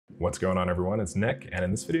What's going on, everyone? It's Nick, and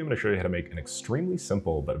in this video I'm going to show you how to make an extremely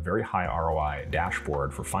simple but very high ROI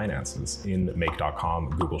dashboard for finances in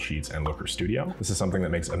Make.com, Google Sheets, and Looker Studio. This is something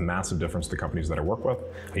that makes a massive difference to companies that I work with.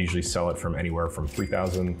 I usually sell it from anywhere from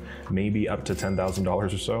 $3,000, maybe up to $10,000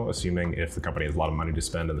 or so, assuming if the company has a lot of money to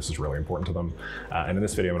spend and this is really important to them. And in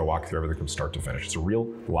this video I'm going to walk through everything from start to finish. It's a real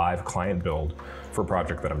live client build for a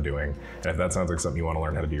project that I'm doing, and if that sounds like something you want to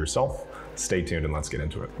learn how to do yourself, stay tuned and let's get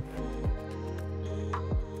into it.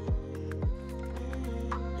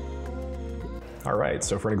 All right,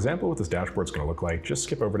 so for an example of what this dashboard is going to look like, just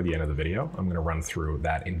skip over to the end of the video. I'm going to run through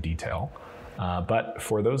that in detail. But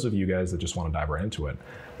for those of you guys that just want to dive right into it,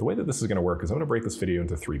 the way that this is going to work is I'm going to break this video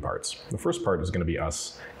into 3 parts. The first part is going to be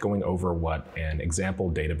us going over what an example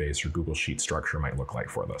database or Google Sheet structure might look like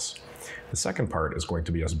for this. The second part is going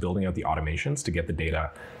to be us building out the automations to get the data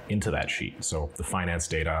into that sheet. So the finance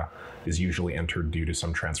data is usually entered due to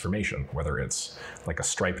some transformation, whether it's like a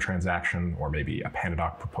Stripe transaction or maybe a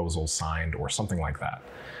PandaDoc proposal signed or something like that.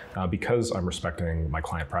 Because I'm respecting my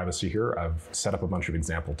client privacy here, I've set up a bunch of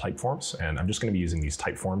example type forms, and I'm just going to be using these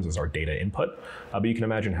type forms as our data input. But you can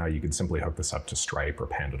imagine how you could simply hook this up to Stripe or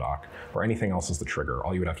PandaDoc or anything else as the trigger.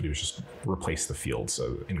 All you would have to do is just replace the fields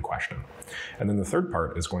in question. And then the third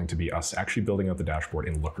part is going to be us actually building out the dashboard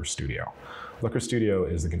in Looker Studio. Looker Studio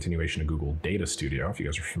is the continuation of Google Data Studio, if you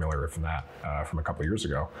guys are familiar with that from a couple years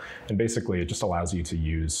ago. And basically it just allows you to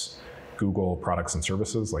use Google products and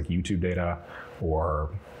services like YouTube data or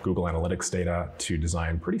Google Analytics data to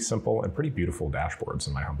design pretty simple and pretty beautiful dashboards,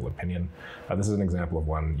 in my humble opinion. This is an example of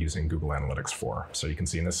one using Google Analytics 4. So you can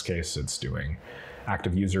see in this case, it's doing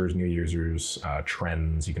active users, new users,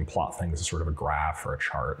 trends. You can plot things as sort of a graph or a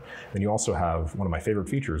chart. Then you also have one of my favorite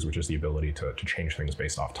features, which is the ability to change things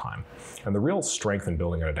based off time. And the real strength in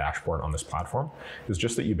building out a dashboard on this platform is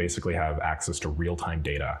just that you basically have access to real-time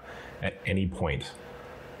data at any point.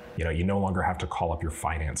 You no longer have to call up your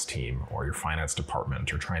finance team or your finance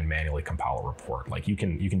department or try and manually compile a report. Like you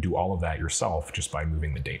can do all of that yourself just by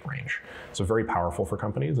moving the date range. So very powerful for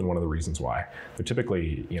companies, and one of the reasons why they're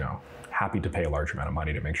typically, happy to pay a large amount of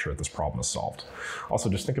money to make sure that this problem is solved. Also,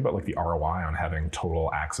 just think about like the ROI on having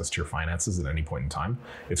total access to your finances at any point in time.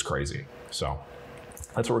 It's crazy. So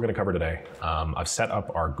that's what we're going to cover today. I've set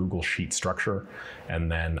up our Google Sheet structure,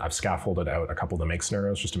 and then I've scaffolded out a couple of the make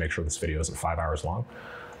scenarios just to make sure this video isn't 5 hours long.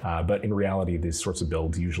 But in reality, these sorts of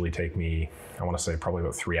builds usually take me, I want to say probably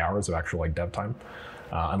about 3 hours of actual dev time,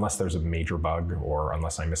 unless there's a major bug or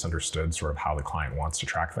unless I misunderstood sort of how the client wants to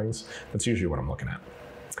track things. That's usually what I'm looking at.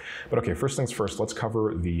 But okay, first things first, let's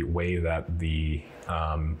cover the way that the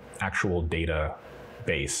actual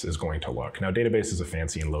database is going to look. Now, database is a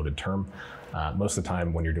fancy and loaded term. Most of the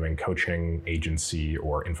time when you're doing coaching, agency,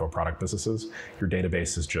 or info product businesses, your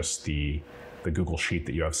database is just the Google Sheet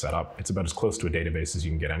that you have set up. It's about as close to a database as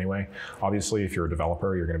you can get anyway. Obviously, if you're a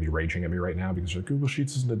developer, you're going to be raging at me right now because Google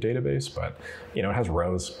Sheets isn't a database, but it has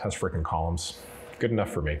rows, has freaking columns. Good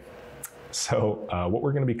enough for me. So what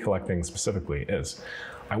we're going to be collecting specifically is,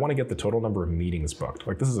 I want to get the total number of meetings booked.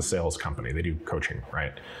 Like, this is a sales company, they do coaching,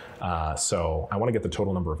 right? So I want to get the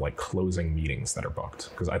total number of closing meetings that are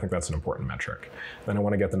booked, because I think that's an important metric. Then I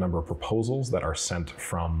want to get the number of proposals that are sent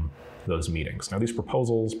from those meetings. Now, these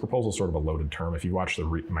proposals is sort of a loaded term. If you watch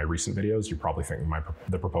my recent videos, you probably think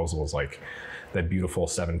the proposal is like that beautiful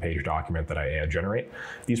 7-page document that I AI generate.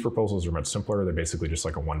 These proposals are much simpler. They're basically just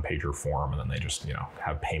like a 1-pager form, and then they just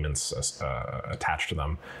have payments attached to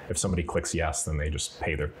them. If somebody clicks yes, then they just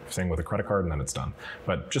pay their thing with a credit card, and then it's done.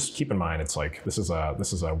 But just keep in mind, it's like this is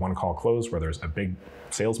a one-call close where there's a big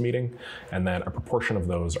sales meeting, and then a proportion of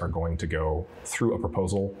those are going to go through a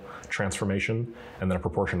proposal transformation, and then a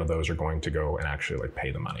proportion of those are going to go and actually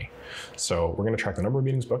pay the money. So we're going to track the number of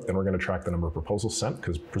meetings booked, then we're going to track the number of proposals sent,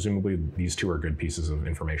 because presumably these two are good pieces of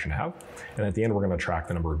information to have. And at the end, we're going to track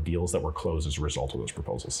the number of deals that were closed as a result of those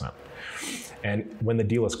proposals sent. And when the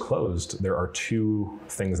deal is closed, there are 2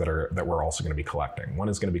 things that we're also going to be collecting. One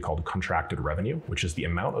is going to be called contracted revenue, which is the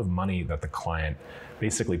amount of money that the client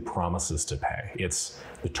basically promises to pay. It's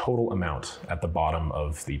the total amount at the bottom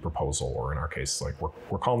of the proposal, or in our case,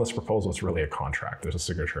 we're calling this proposal, it's really a contract. There's a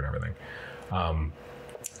signature and everything.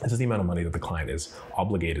 This is the amount of money that the client is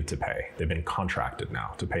obligated to pay. They've been contracted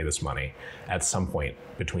now to pay this money at some point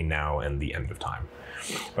between now and the end of time.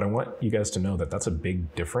 But I want you guys to know that that's a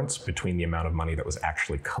big difference between the amount of money that was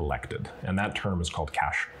actually collected. And that term is called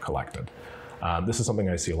cash collected. This is something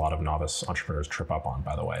I see a lot of novice entrepreneurs trip up on,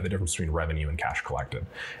 by the way, the difference between revenue and cash collected.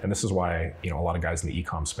 And this is why, a lot of guys in the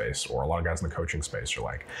e-com space or a lot of guys in the coaching space are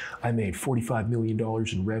like, I made $45 million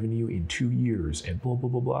in revenue in 2 years and blah, blah,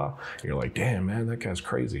 blah, blah. And you're like, damn, man, that guy's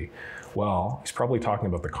crazy. Well, he's probably talking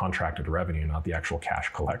about the contracted revenue, not the actual cash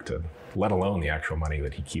collected, let alone the actual money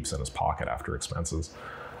that he keeps in his pocket after expenses.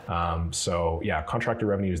 So yeah, contracted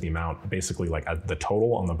revenue is the amount, basically like the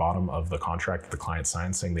total on the bottom of the contract that the client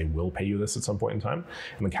signs saying they will pay you this at some point in time.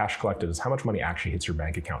 And the cash collected is how much money actually hits your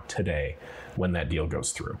bank account today when that deal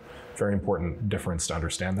goes through. Very important difference to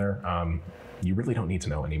understand there. You really don't need to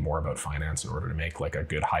know any more about finance in order to make like a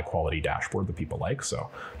good high quality dashboard that people like.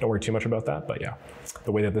 So don't worry too much about that. But yeah,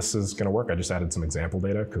 the way that this is going to work, I just added some example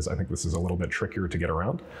data because I think this is a little bit trickier to get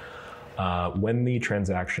around. When the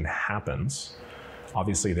transaction happens,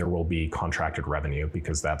 obviously there will be contracted revenue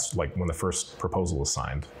because that's like when the first proposal is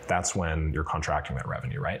signed, that's when you're contracting that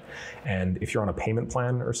revenue, right? And if you're on a payment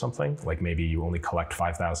plan or something, like maybe you only collect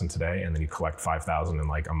 5,000 today and then you collect 5,000 in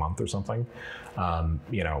like a month or something,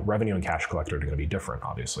 revenue and cash collected are going to be different,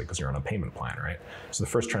 obviously, because you're on a payment plan, right? So the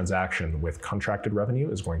first transaction with contracted revenue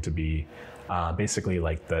is going to be basically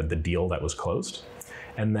like the deal that was closed.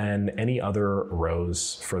 And then any other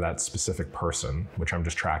rows for that specific person, which I'm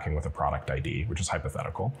just tracking with a product ID, which is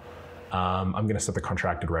hypothetical, I'm going to set the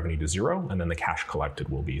contracted revenue to 0, and then the cash collected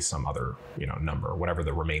will be some other number, whatever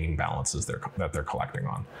the remaining balance is that they're collecting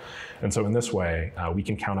on. And so in this way, we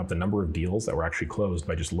can count up the number of deals that were actually closed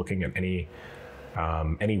by just looking at any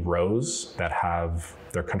rows that have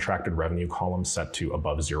their contracted revenue column set to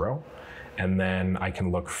above 0. And then I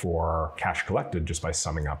can look for cash collected just by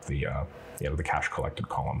summing up the cash collected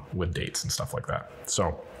column with dates and stuff like that.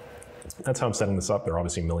 So that's how I'm setting this up. There are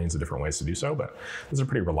obviously millions of different ways to do so, but this is a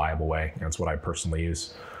pretty reliable way. It's what I personally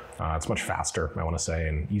use. It's much faster, I want to say,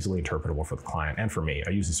 and easily interpretable for the client and for me.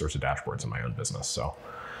 I use these sorts of dashboards in my own business. So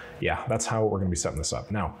yeah, that's how we're going to be setting this up.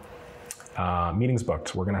 Now, meetings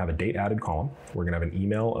booked, we're going to have a date added column. We're going to have an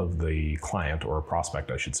email of the client, or prospect,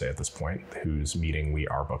 I should say at this point, whose meeting we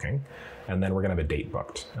are booking. And then we're going to have a date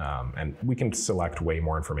booked. And we can select way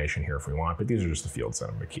more information here if we want, but these are just the fields that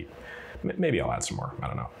I'm going to keep. Maybe I'll add some more, I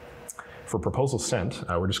don't know. For proposal sent,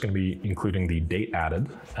 we're just going to be including the date added,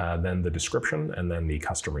 then the description, and then the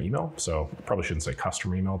customer email. So probably shouldn't say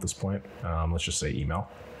customer email at this point. Let's just say email.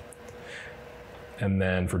 And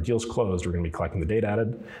then for deals closed, we're going to be collecting the date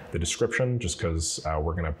added, the description, just because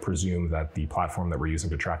we're going to presume that the platform that we're using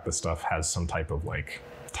to track this stuff has some type of like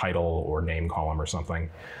title or name column or something.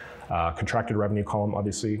 Contracted revenue column,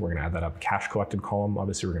 obviously, we're going to add that up. Cash collected column,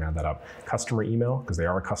 obviously, we're going to add that up. Customer email, because they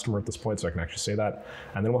are a customer at this point, so I can actually say that.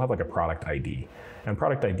 And then we'll have like a product ID. And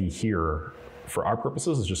product ID here, for our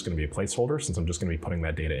purposes, is just going to be a placeholder, since I'm just going to be putting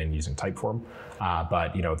that data in using Typeform.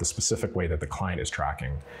 But the specific way that the client is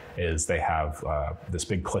tracking is they have this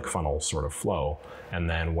big ClickFunnels sort of flow, and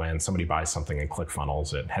then when somebody buys something in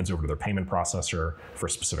ClickFunnels, it heads over to their payment processor for a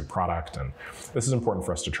specific product. And this is important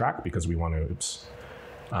for us to track because we want to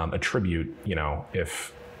attribute,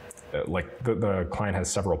 if like the client has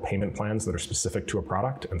several payment plans that are specific to a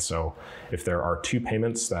product. And so if there are 2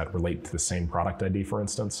 payments that relate to the same product ID, for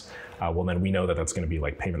instance, well, then we know that that's going to be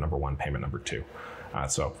like payment number 1, payment number 2.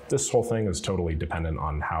 So this whole thing is totally dependent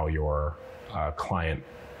on how your client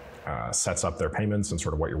sets up their payments and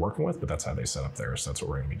sort of what you're working with, but that's how they set up theirs. That's what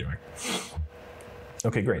we're going to be doing.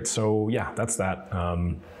 Okay, great. So yeah, that's that.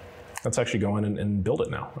 Let's actually go in and build it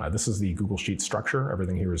now. This is the Google Sheets structure.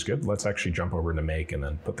 Everything here is good. Let's actually jump over into Make and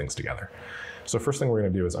then put things together. So first thing we're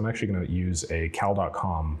going to do is I'm actually going to use a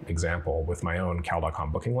cal.com example with my own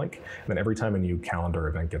cal.com booking link. And then every time a new calendar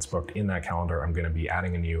event gets booked in that calendar, I'm going to be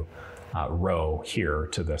adding a new row here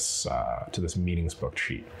to this meetings booked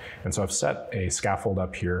sheet. And so I've set a scaffold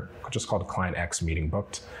up here, just called client X meeting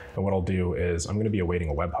booked. And what I'll do is I'm going to be awaiting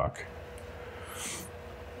a webhook,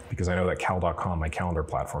 because I know that cal.com, my calendar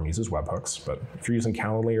platform, uses webhooks. But if you're using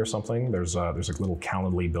Calendly or something, there's a little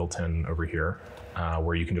Calendly built in over here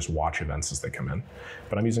where you can just watch events as they come in.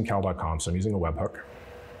 But I'm using cal.com, so I'm using a webhook.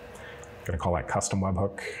 I'm going to call that custom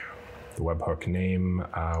webhook. The webhook name,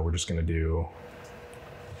 we're just going to do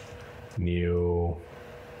new,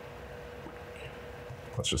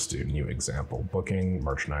 let's just do new example booking,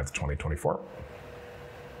 March 9th, 2024. I'm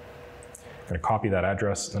going to copy that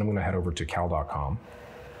address, then I'm going to head over to cal.com.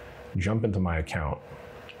 Jump into my account.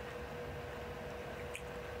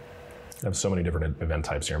 I have so many different event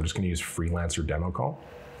types here. I'm just going to use freelancer demo call.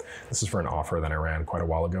 This is for an offer that I ran quite a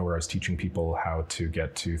while ago where I was teaching people how to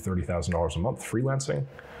get to $30,000 a month freelancing.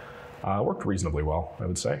 Worked reasonably well, I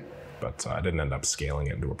would say, but I didn't end up scaling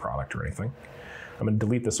it into a product or anything. I'm going to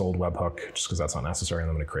delete this old webhook just because that's unnecessary, and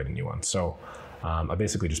I'm going to create a new one. So I'm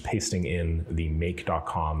basically just pasting in the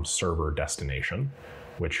make.com server destination,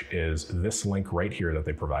 which is this link right here that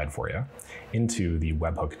they provide for you, into the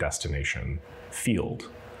webhook destination field.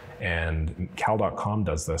 And cal.com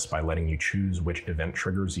does this by letting you choose which event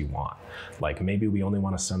triggers you want. Like maybe we only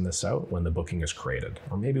want to send this out when the booking is created,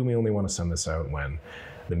 or maybe we only want to send this out when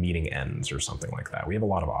the meeting ends or something like that. We have a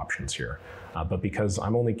lot of options here. But because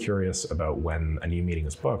I'm only curious about when a new meeting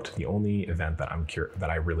is booked, the only event that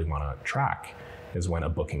I really want to track is when a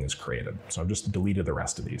booking is created. So I've just deleted the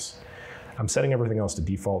rest of these. I'm setting everything else to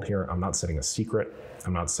default here. I'm not setting a secret.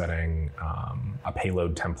 I'm not setting a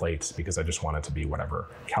payload template because I just want it to be whatever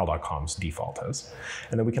cal.com's default is.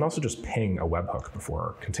 And then we can also just ping a webhook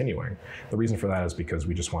before continuing. The reason for that is because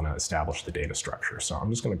we just want to establish the data structure. So I'm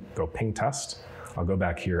just going to go ping test. I'll go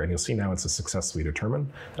back here and you'll see now it's a successfully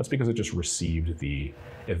determined. That's because it just received the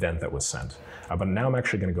event that was sent. But now I'm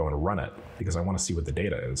actually going to go and run it because I want to see what the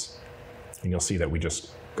data is. And you'll see that we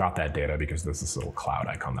just got that data because there's this little cloud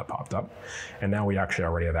icon that popped up. And now we actually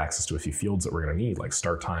already have access to a few fields that we're going to need, like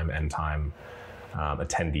start time, end time,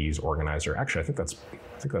 attendees, organizer. Actually, I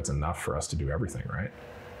think that's enough for us to do everything, right?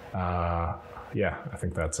 Yeah, I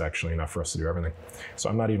think that's actually enough for us to do everything. So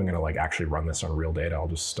I'm not even going to like actually run this on real data. I'll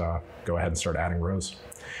just go ahead and start adding rows.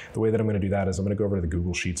 The way that I'm going to do that is I'm going to go over to the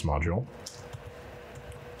Google Sheets module.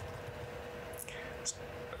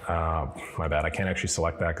 My bad, I can't actually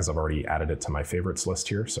select that because I've already added it to my favorites list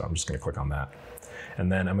here, so I'm just going to click on that.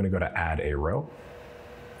 And then I'm going to go to add a row.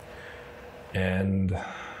 And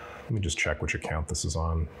let me just check which account this is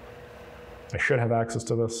on. I should have access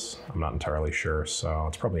to this. I'm not entirely sure, so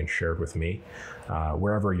it's probably shared with me.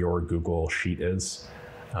 Wherever your Google Sheet is,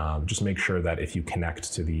 just make sure that if you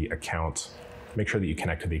connect to the account, make sure that you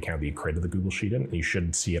connect to the account that you created the Google Sheet in. You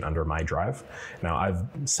should see it under My Drive. Now I've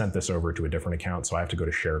sent this over to a different account, so I have to go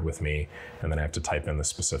to Shared with Me, and then I have to type in the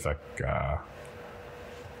specific,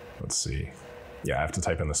 let's see. Yeah, I have to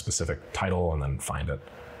type in the specific title and then find it.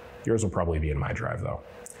 Yours will probably be in My Drive though.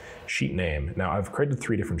 Sheet name. Now I've created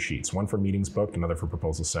 3 different sheets, one for meetings booked, another for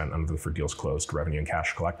proposals sent, another for deals closed, revenue and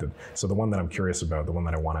cash collected. So the one that I'm curious about, the one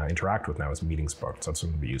that I want to interact with now is meetings booked. So that's what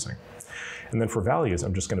I'm going to be using. And then for values,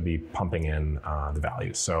 I'm just going to be pumping in the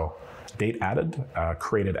values. So date added,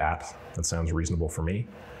 created at, that sounds reasonable for me.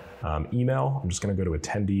 Email, I'm just going to go to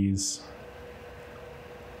attendees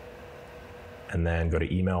and then go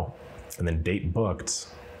to email, and then date booked.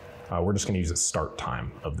 We're just going to use the start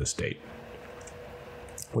time of this date.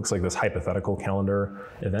 Looks like this hypothetical calendar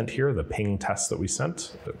event here, the ping test that we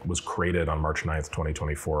sent, was created on March 9th,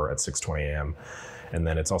 2024 at 6:20 a.m. And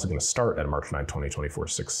then it's also going to start at March 9th, 2024,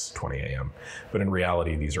 6:20 a.m. But in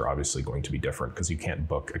reality, these are obviously going to be different because you can't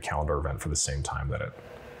book a calendar event for the same time that it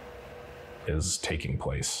is taking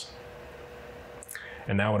place.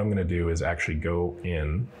 And now what I'm going to do is actually go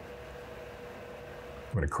in.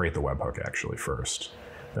 I'm going to create the webhook actually first.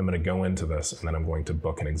 Then I'm going to go into this and then I'm going to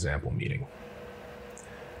book an example meeting.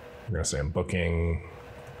 I'm going to say I'm booking,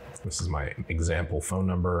 this is my example phone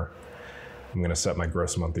number. I'm going to set my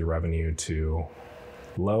gross monthly revenue to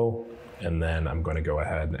low, and then I'm going to go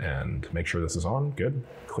ahead and make sure this is on. Good.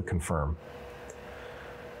 Click confirm.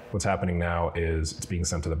 What's happening now is it's being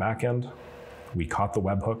sent to the back end. We caught the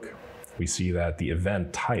webhook. We see that the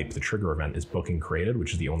event type, the trigger event, is booking created,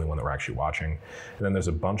 which is the only one that we're actually watching. And then there's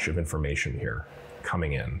a bunch of information here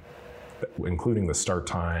coming in, including the start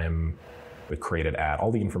time, the created ad,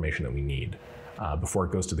 all the information that we need before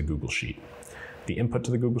it goes to the Google Sheet. The input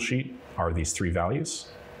to the Google Sheet are these 3 values.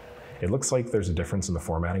 It looks like there's a difference in the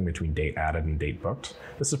formatting between date added and date booked.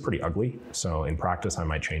 This is pretty ugly, so in practice I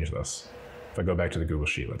might change this. If I go back to the Google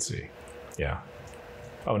Sheet, let's see. Yeah.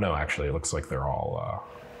 Oh no, actually it looks like they're all,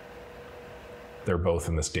 they're both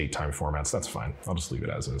in this date time format, so that's fine. I'll just leave it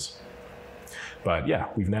as is. But yeah,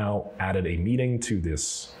 we've now added a meeting to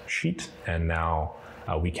this sheet, and now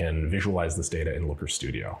we can visualize this data in Looker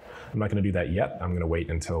Studio. I'm not going to do that yet. I'm going to wait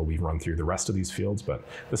until we run through the rest of these fields, but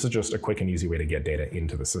this is just a quick and easy way to get data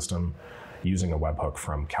into the system using a webhook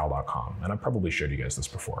from cal.com. And I probably showed you guys this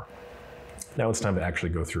before. Now it's time to actually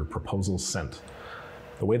go through proposals sent.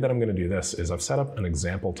 The way that I'm going to do this is I've set up an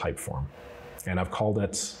example type form, and I've called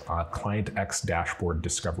it Client X Dashboard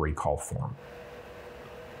Discovery Call Form.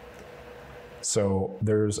 So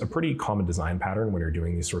there's a pretty common design pattern when you're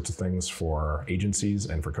doing these sorts of things for agencies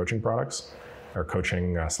and for coaching products, or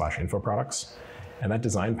coaching / info products. And that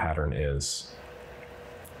design pattern is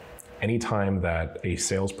anytime that a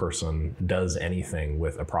salesperson does anything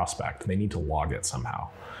with a prospect, they need to log it somehow.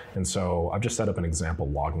 And so I've just set up an example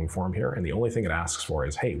logging form here, and the only thing it asks for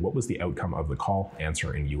is, hey, what was the outcome of the call?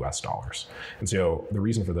 Answer in US dollars. And so the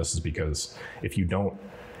reason for this is because if you don't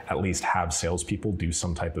at least have salespeople do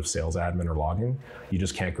some type of sales admin or logging, you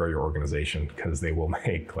just can't grow your organization, because they will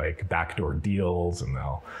make like backdoor deals, and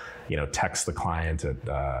they'll, text the client at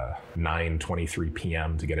 9:23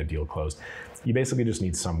 p.m. to get a deal closed. You basically just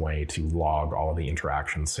need some way to log all of the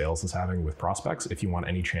interactions sales is having with prospects if you want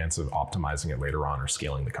any chance of optimizing it later on or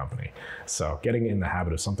scaling the company. So getting in the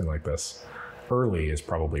habit of something like this early is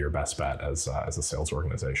probably your best bet as a sales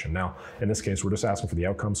organization. Now, in this case, we're just asking for the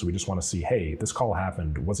outcome, so we just want to see, hey, this call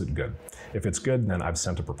happened, was it good? If it's good, then I've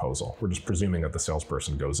sent a proposal. We're just presuming that the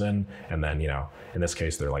salesperson goes in, and then, in this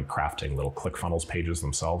case, they're like crafting little ClickFunnels pages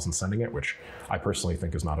themselves and sending it, which I personally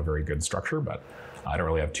think is not a very good structure, but I don't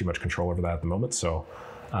really have too much control over that at the moment. So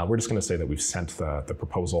we're just going to say that we've sent the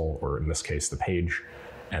proposal, or in this case, the page,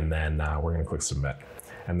 and then we're going to click submit.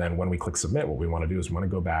 And then when we click submit, what we want to do is we want to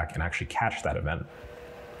go back and actually catch that event.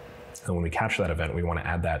 And when we catch that event, we want to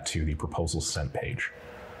add that to the proposal sent page.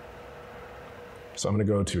 So I'm going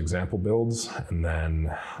to go to example builds, and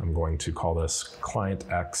then I'm going to call this client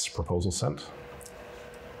X proposal sent.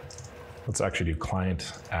 Let's actually do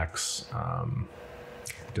client X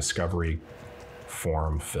discovery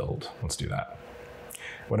form filled. Let's do that.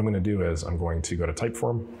 What I'm going to do is I'm going to go to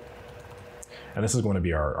Typeform, and this is going to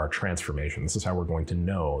be our transformation. This is how we're going to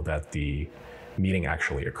know that the meeting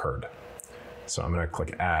actually occurred. So I'm going to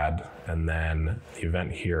click add, and then the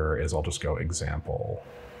event here is I'll just go example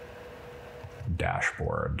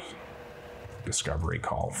dashboard discovery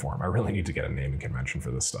call form. I really need to get a naming convention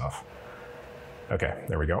for this stuff. Okay,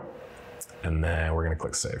 there we go. And then we're going to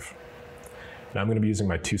click save. Now I'm going to be using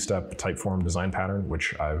my two-step Typeform design pattern,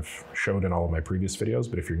 which I've showed in all of my previous videos,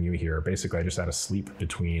 but if you're new here, basically I just add a sleep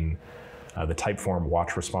between the Typeform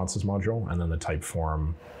watch responses module and then the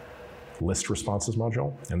Typeform list responses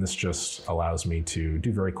module. And this just allows me to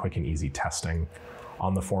do very quick and easy testing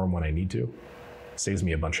on the form when I need to. Saves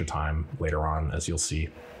me a bunch of time later on, as you'll see.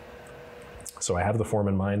 So I have the form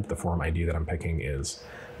in mind. The form ID that I'm picking is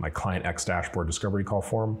my client X dashboard discovery call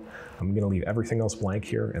form. I'm going to leave everything else blank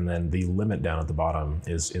here, and then the limit down at the bottom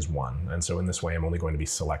is 1. And so in this way, I'm only going to be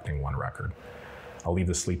selecting 1 record. I'll leave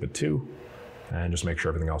the sleep at 2 and just make sure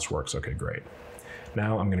everything else works. Okay, great.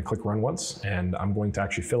 Now I'm going to click run once, and I'm going to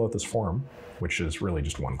actually fill out this form, which is really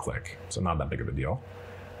just 1 click, so not that big of a deal.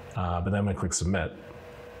 But then I'm going to click submit,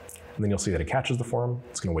 and then you'll see that it catches the form.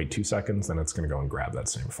 It's going to wait 2 seconds, then it's going to go and grab that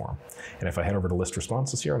same form. And if I head over to list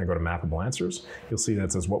responses here and I go to mappable answers, you'll see that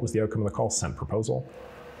it says what was the outcome of the call, sent proposal.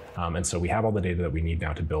 And so we have all the data that we need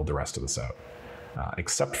now to build the rest of this out,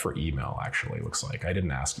 except for email, actually, looks like. I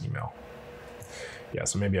didn't ask email. Yeah,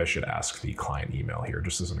 so maybe I should ask the client email here,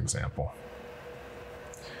 just as an example.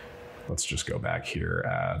 Let's just go back here,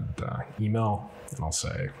 add email, and I'll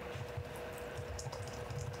say,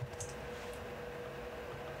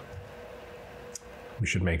 we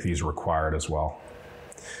should make these required as well.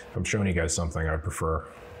 If I'm showing you guys something, I would prefer,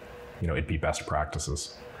 it'd be best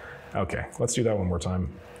practices. Okay, let's do that one more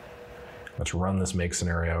time. Let's run this make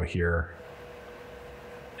scenario here.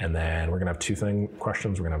 And then we're gonna have 2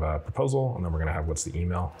 questions. We're gonna have a proposal, and then we're gonna have what's the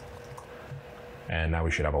email. And now we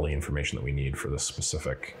should have all the information that we need for this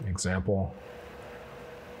specific example.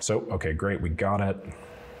 So, okay, great, we got it.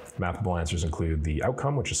 Mappable answers include the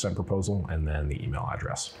outcome, which is sent proposal, and then the email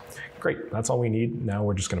address. Great, that's all we need. Now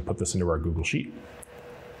we're just gonna put this into our Google Sheet.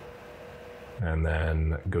 And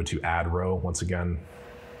then go to add row once again.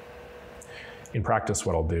 In practice,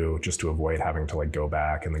 what I'll do, just to avoid having to go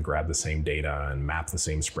back and then grab the same data and map the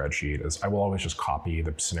same spreadsheet, is I will always just copy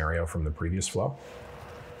the scenario from the previous flow.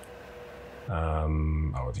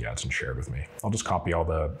 Oh yeah, it's in shared with me. I'll just copy all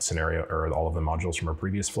the scenario, or all of the modules from our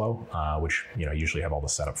previous flow, which usually have all the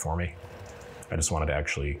setup for me. I just wanted to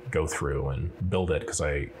actually go through and build it because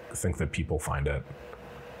I think that people find it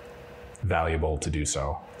valuable to do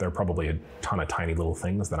so. There are probably a ton of tiny little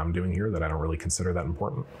things that I'm doing here that I don't really consider that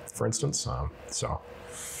important, for instance. So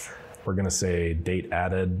we're gonna say date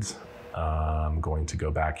added. I'm going to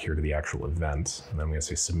go back here to the actual event, and then I'm gonna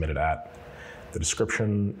say submitted at. The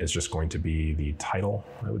description is just going to be the title,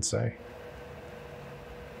 I would say.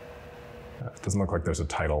 It doesn't look like there's a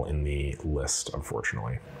title in the list,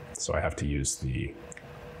 unfortunately. So I have to use the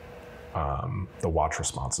watch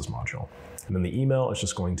responses module. And then the email is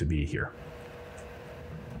just going to be here.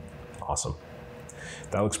 Awesome.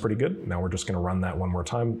 That looks pretty good. Now we're just gonna run that one more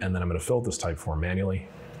time, and then I'm gonna fill this type form manually,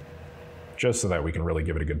 just so that we can really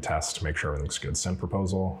give it a good test to make sure everything's good. Send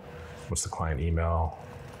proposal, what's the client email?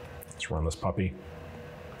 Let's run this puppy.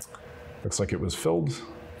 Looks like it was filled,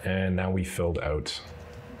 and now we filled out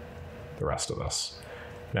the rest of this.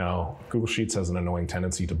 Now, Google Sheets has an annoying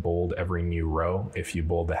tendency to bold every new row if you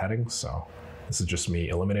bold the headings, so this is just me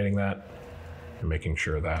eliminating that and making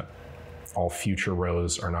sure that All future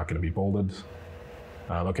rows are not going to be bolded.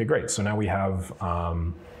 Okay, great. So now we have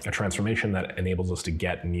a transformation that enables us to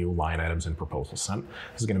get new line items in proposals sent.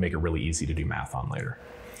 This is going to make it really easy to do math on later.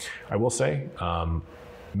 I will say,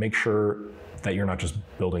 make sure that you're not just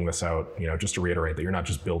building this out, just to reiterate that you're not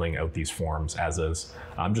just building out these forms as is.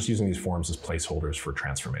 I'm just using these forms as placeholders for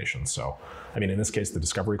transformations. So, I mean, in this case, the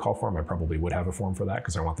discovery call form, I probably would have a form for that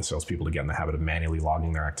because I want the salespeople to get in the habit of manually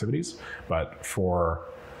logging their activities. But for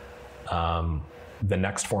the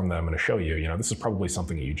next form that I'm going to show you, this is probably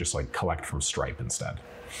something that you just like collect from Stripe instead.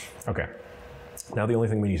 Okay. Now the only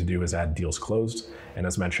thing we need to do is add deals closed. And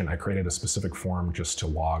as mentioned, I created a specific form just to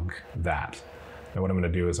log that. Now what I'm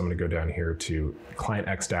going to do is I'm going to go down here to Client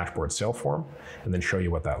X Dashboard Sale Form and then show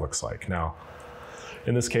you what that looks like. Now,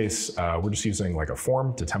 in this case, we're just using like a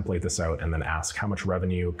form to template this out and then ask how much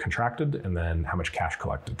revenue contracted and then how much cash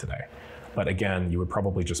collected today. But again, you would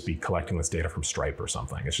probably just be collecting this data from Stripe or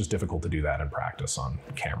something. It's just difficult to do that in practice on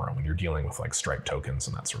camera when you're dealing with like Stripe tokens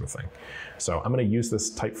and that sort of thing. So I'm going to use this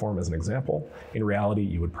type form as an example. In reality,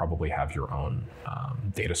 you would probably have your own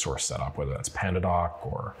data source set up, whether that's PandaDoc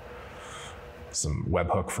or some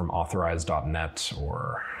webhook from authorize.net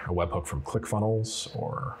or a webhook from ClickFunnels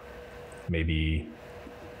or maybe,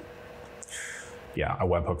 a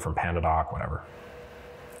webhook from PandaDoc, whatever.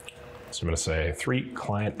 So I'm going to say 3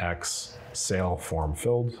 Client X sale form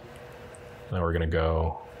filled. Now we're going to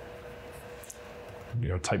go,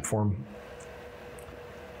 type form.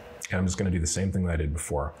 And I'm just going to do the same thing that I did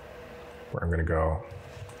before, where I'm going to go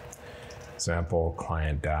example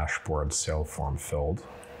client dashboard sale form filled.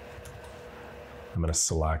 I'm going to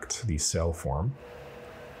select the sale form.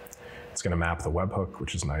 It's going to map the webhook,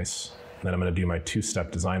 which is nice. And then I'm going to do my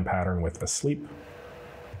 2-step design pattern with asleep.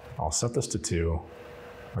 I'll set this to 2.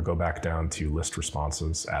 I'll go back down to list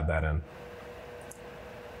responses, add that in.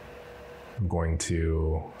 I'm going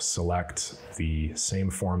to select the same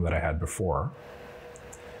form that I had before,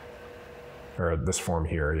 or this form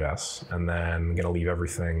here, yes. And then I'm going to leave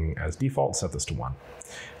everything as default, set this to 1.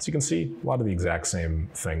 So you can see a lot of the exact same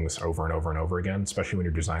things over and over and over again, especially when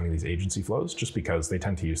you're designing these agency flows, just because they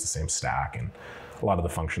tend to use the same stack and a lot of the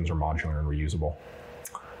functions are modular and reusable.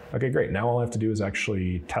 Okay, great. Now all I have to do is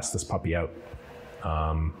actually test this puppy out.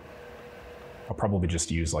 I'll probably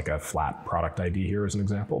just use like a flat product ID here as an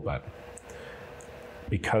example, but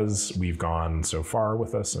because we've gone so far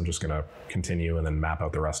with this, I'm just going to continue and then map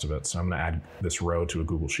out the rest of it. So I'm going to add this row to a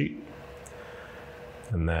Google Sheet.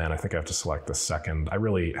 And then I think I have to select the second. I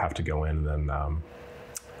really have to go in and then,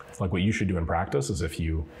 like what you should do in practice is if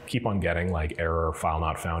you keep on getting like error file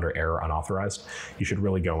not found or error unauthorized, you should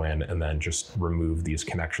really go in and then just remove these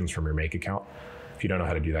connections from your Make account. If you don't know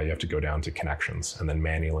how to do that, you have to go down to connections and then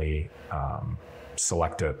manually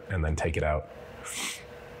select it and then take it out.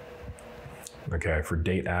 Okay, for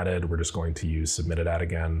date added, we're just going to use submitted at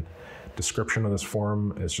again. Description of this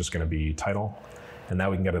form is just going to be title. And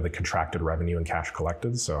now we can get to the contracted revenue and cash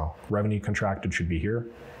collected. So revenue contracted should be here.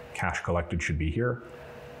 Cash collected should be here.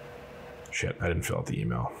 Shit, I didn't fill out the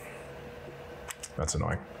email. That's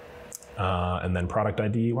annoying. And then product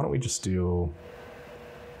ID, why don't we just do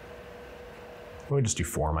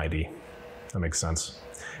form ID? That makes sense.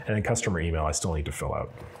 And then customer email, I still need to fill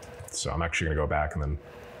out. So I'm actually going to go back and then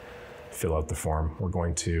fill out the form. We're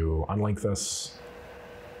going to unlink this,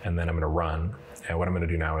 and then I'm going to run. And what I'm going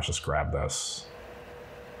to do now is just grab this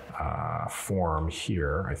form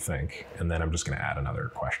here, I think, and then I'm just going to add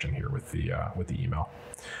another question here with the email.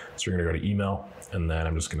 So we're going to go to email, and then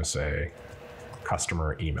I'm just going to say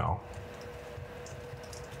customer email.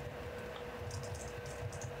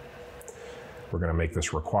 We're going to make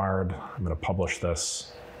this required. I'm going to publish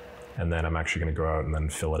this, and then I'm actually going to go out and then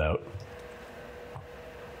fill it out.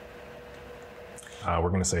 We're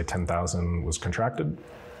going to say 10,000 was contracted.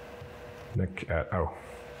 Nick at, oh,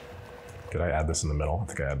 did I add this in the middle? I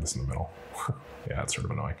think I added this in the middle. Yeah, it's sort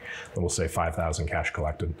of annoying. Then we'll say 5,000 cash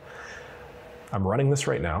collected. I'm running this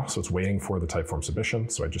right now, so it's waiting for the typeform submission.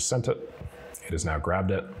 So I just sent it. It has now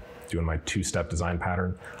grabbed it, doing my 2-step design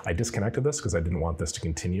pattern. I disconnected this because I didn't want this to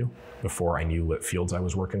continue before I knew what fields I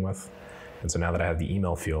was working with. And so now that I have the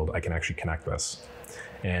email field, I can actually connect this.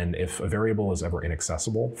 And if a variable is ever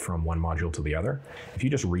inaccessible from one module to the other, if you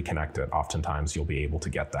just reconnect it, oftentimes you'll be able to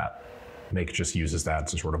get that. Make just uses that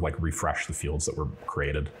to sort of like refresh the fields that were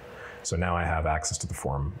created. So now I have access to the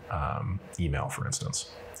form email, for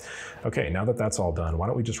instance. Okay, now that that's all done, why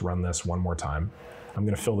don't we just run this one more time? I'm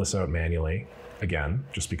going to fill this out manually again,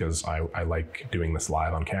 just because I like doing this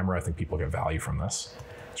live on camera. I think people get value from this.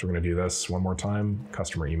 So we're going to do this one more time.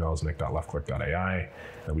 Customer email is nick.leftclick.ai.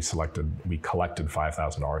 And we collected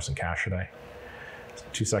 $5,000 in cash today.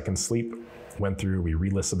 2-second sleep, went through, we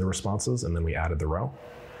relisted the responses, and then we added the row.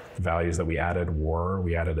 The values that we added were,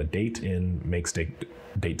 we added a date in makes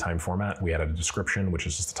date time format. We added a description, which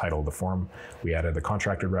is just the title of the form. We added the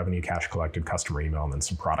contracted revenue, cash collected, customer email, and then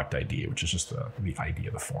some product ID, which is just the ID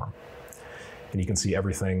of the form. And you can see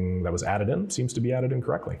everything that was added in seems to be added in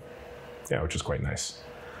correctly. Yeah, which is quite nice.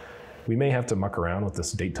 We may have to muck around with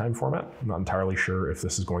this date time format. I'm not entirely sure if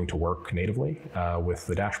this is going to work natively with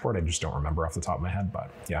the dashboard. I just don't remember off the top of my head, but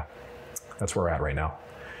yeah, that's where we're at right now.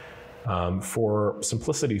 For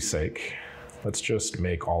simplicity's sake, let's just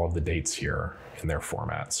make all of the dates here in their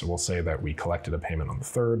format. So we'll say that we collected a payment on the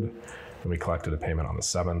 3rd, then we collected a payment on the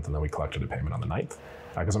 7th, and then we collected a payment on the 9th.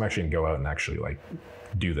 Because I'm actually gonna go out and actually like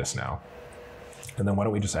do this now. And then why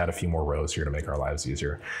don't we just add a few more rows here to make our lives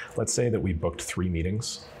easier. Let's say that we booked 3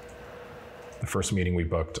 meetings. The first meeting we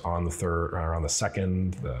booked on the 3rd, or on the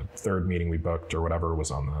 2nd, the 3rd meeting we booked or whatever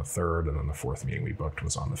was on the 3rd, and then the 4th meeting we booked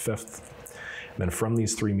was on the 5th. And then from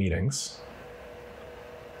these 3 meetings,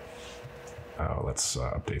 let's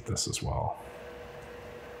update this as well.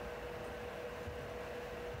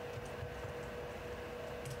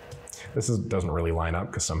 This doesn't really line up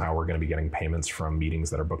because somehow we're going to be getting payments from meetings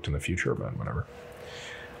that are booked in the future, but whatever.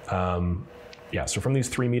 Yeah, so from these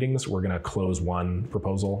 3 meetings, we're going to close 1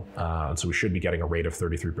 proposal. So we should be getting a rate of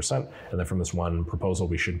 33%. And then from this 1 proposal,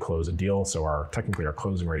 we should close a deal. So technically our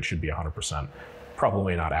closing rate should be 100%.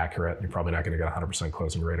 Probably not accurate. You're probably not going to get 100%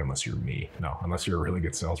 closing rate unless you're me. No, unless you're a really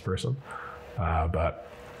good salesperson. But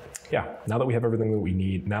yeah, now that we have everything that we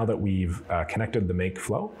need, now that we've connected the make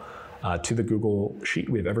flow to the Google Sheet,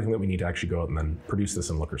 we have everything that we need to actually go out and then produce this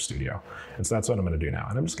in Looker Studio. And so that's what I'm going to do now.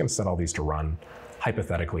 And I'm just going to set all these to run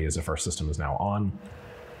hypothetically as if our system is now on.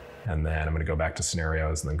 And then I'm going to go back to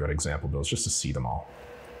scenarios and then go to example builds just to see them all.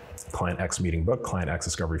 Client X meeting book, client X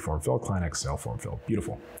discovery form fill, client X sale form fill.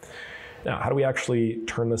 Beautiful. Now, how do we actually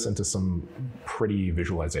turn this into some pretty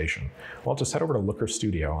visualization? Well, just head over to Looker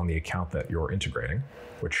Studio on the account that you're integrating,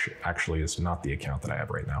 which actually is not the account that I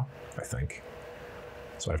have right now, I think.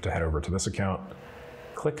 So I have to head over to this account,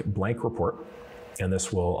 click blank report, and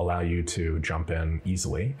this will allow you to jump in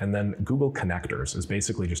easily. And then Google Connectors is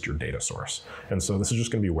basically just your data source. And so this is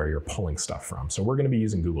just going to be where you're pulling stuff from. So we're going to be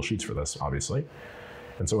using Google Sheets for this, obviously.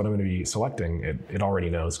 And so what I'm going to be selecting, it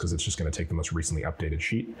already knows because it's just going to take the most recently updated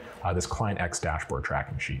sheet, this Client X dashboard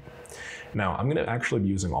tracking sheet. Now, I'm going to actually be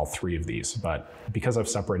using all 3 of these, but because I've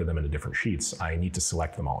separated them into different sheets, I need to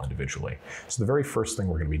select them all individually. So the very first thing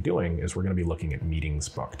we're going to be doing is we're going to be looking at meetings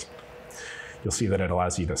booked. You'll see that it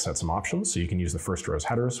allows you to set some options. So you can use the first row's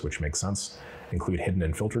headers, which makes sense, include hidden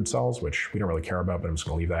and filtered cells, which we don't really care about, but I'm just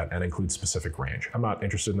going to leave that, and include specific range. I'm not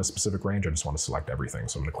interested in a specific range. I just want to select everything.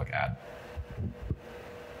 So I'm going to click add.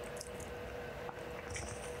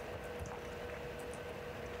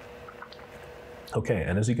 Okay,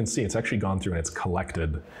 and as you can see, it's actually gone through and it's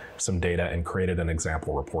collected some data and created an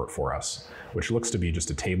example report for us, which looks to be just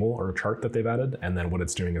a table or a chart that they've added. And then what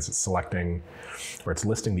it's doing is it's selecting, or it's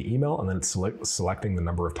listing the email, and then it's selecting the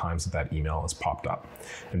number of times that email has popped up.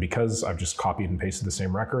 And because I've just copied and pasted the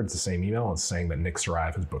same record, it's the same email, it's saying that Nick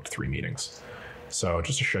Sarive has booked 3 meetings. So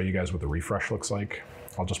just to show you guys what the refresh looks like,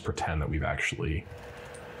 I'll just pretend that we've actually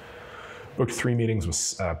booked 3 meetings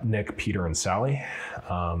with Nick, Peter, and Sally.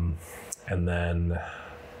 And then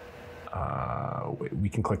we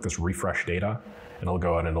can click this refresh data, and it'll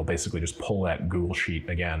go out and it'll basically just pull that Google Sheet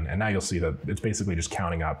again. And now you'll see that it's basically just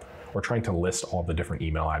counting up or trying to list all the different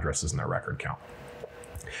email addresses in their record count.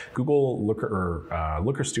 Google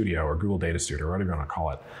Looker Studio or Google Data Studio, or whatever you want to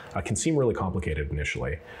call it, can seem really complicated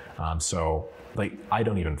initially. So like I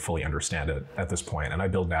don't even fully understand it at this point, and I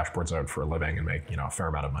build dashboards out for a living and make a fair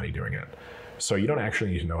amount of money doing it. So you don't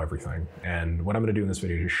actually need to know everything. And what I'm going to do in this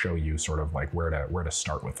video is just show you sort of like where to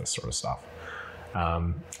start with this sort of stuff.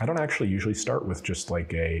 I don't actually usually start with just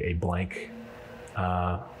like a blank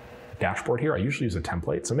dashboard here. I usually use a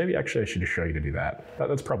template. So maybe actually I should just show you to do that.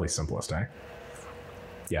 That's probably simplest, eh?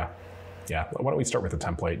 Yeah. Why don't we start with a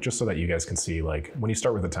template just so that you guys can see, like when you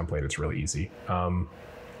start with a template, it's really easy. I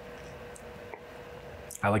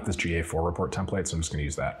like this GA4 report template, so I'm just going to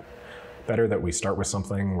use that. Better that we start with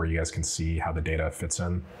something where you guys can see how the data fits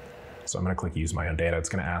in. So I'm going to click use my own data. It's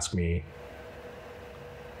going to ask me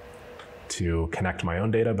to connect my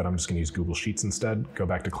own data, but I'm just going to use Google Sheets instead. Go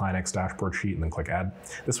back to Client X dashboard sheet and then click add.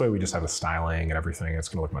 This way we just have the styling and everything. It's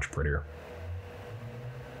going to look much prettier.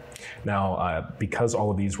 Now, because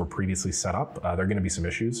all of these were previously set up, there are going to be some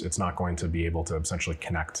issues. It's not going to be able to essentially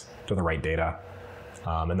connect to the right data,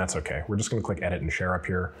 and that's okay. We're just going to click edit and share up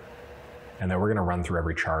here. And then we're going to run through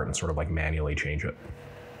every chart and sort of like manually change it.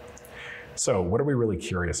 So what are we really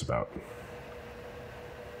curious about?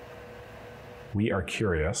 we are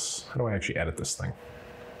curious. How do I actually edit this thing?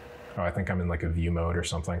 Oh, I think I'm in like a view mode or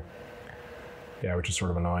something. Yeah, which is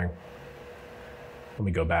sort of annoying. Let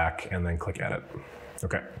me go back and then click edit.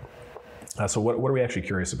 Okay. So what are we actually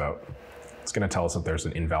curious about? It's going to tell us that there's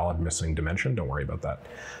an invalid missing dimension. Don't worry about that.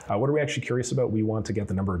 What are we actually curious about? We want to get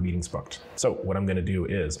the number of meetings booked. So what I'm going to do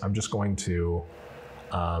is I'm just going to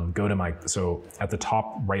go to so at the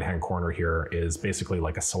top right-hand corner here is basically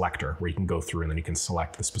like a selector where you can go through and then you can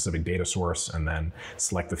select the specific data source and then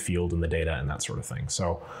select the field in the data and that sort of thing.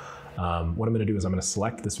 So what I'm going to do is I'm going to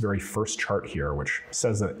select this very first chart here, which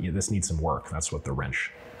says that this needs some work. That's what the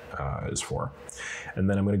wrench is for. And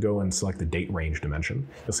then I'm going to go and select the date range dimension.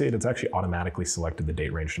 You'll see that it's actually automatically selected the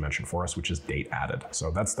date range dimension for us, which is date added.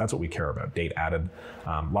 So that's what we care about, date added.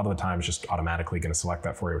 A lot of the time it's just automatically going to select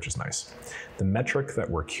that for you, which is nice. The metric that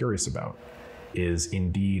we're curious about is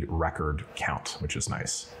indeed record count, which is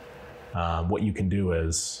nice. What you can do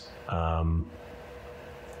is,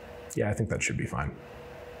 yeah, I think that should be fine.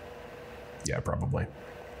 Yeah, probably.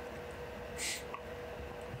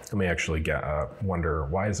 Let me actually wonder,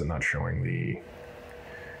 why is it not showing the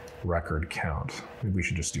record count? Maybe we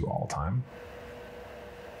should just do all time.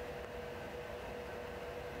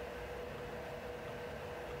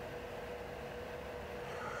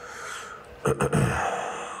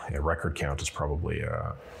 Yeah, record count is probably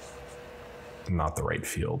not the right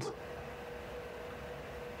field.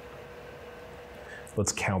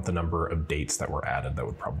 Let's count the number of dates that were added. That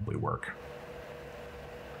would probably work.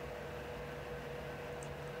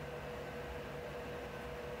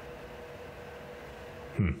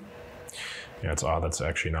 Yeah, it's odd. That's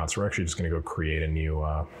actually not. So we're actually just going to go create a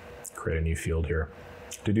new field here.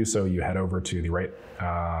 To do so, you head over to the right,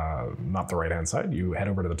 not the right-hand side. You head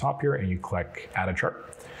over to the top here and you click Add a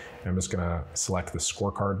Chart. And I'm just going to select the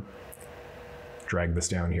scorecard, drag this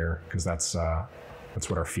down here because that's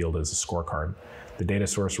what our field is, a scorecard. The data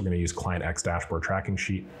source we're going to use Client X Dashboard Tracking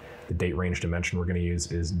Sheet. The date range dimension we're going to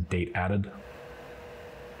use is date added.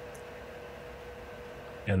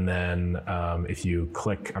 And then if you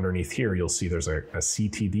click underneath here, you'll see there's a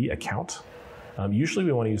CTD, a count. Usually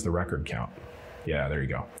we want to use the record count. Yeah, there you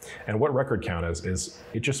go. And what record count is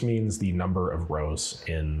it just means the number of rows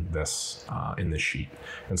in this sheet.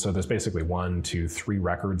 And so there's basically 1, 2, 3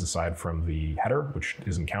 records aside from the header, which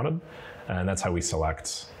isn't counted. And that's how we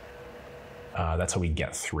select, that's how we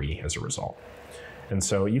get 3 as a result. And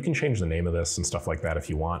so you can change the name of this and stuff like that if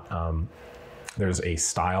you want. There's a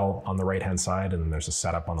style on the right-hand side, and then there's a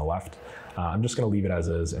setup on the left. I'm just going to leave it as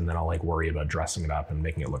is, and then I'll worry about dressing it up and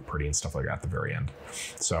making it look pretty and stuff like that at the very end.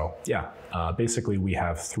 So yeah, basically we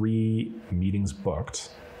have 3 meetings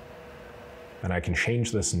booked, and I can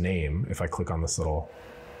change this name if I click on this little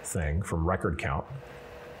thing from record count.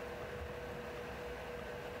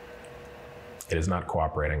 It is not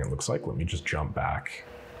cooperating, it looks like. Let me just jump back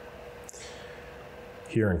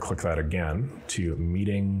here and click that again to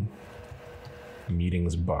meetings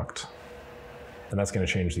booked. And that's going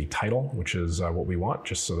to change the title, which is what we want,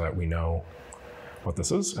 just so that we know what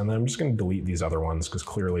this is. And then I'm just going to delete these other ones because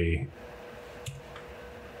clearly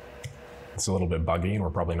it's a little bit buggy and we're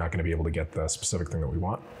probably not going to be able to get the specific thing that we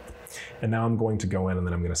want. And now I'm going to go in and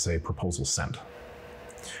then I'm going to say proposal sent.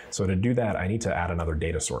 So to do that, I need to add another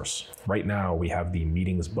data source. Right now we have the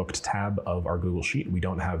meetings booked tab of our Google Sheet. We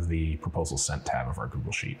don't have the proposal sent tab of our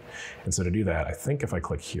Google Sheet. And so to do that, I think if I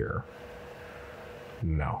click here,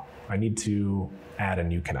 no, I need to add a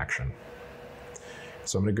new connection.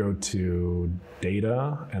 So I'm going to go to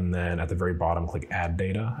data and then at the very bottom click add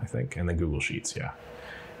data, I think, and then Google Sheets, yeah.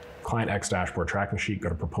 Client X Dashboard Tracking Sheet, go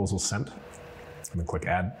to proposal sent, and then click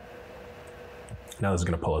add. Now this is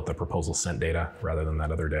going to pull out the proposal sent data rather than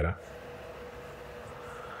that other data.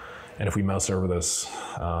 And if we mouse over this,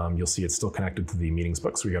 you'll see it's still connected to the meetings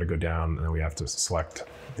book, so we got to go down and then we have to select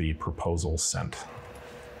the proposal sent,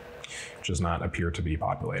 which does not appear to be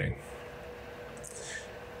populating.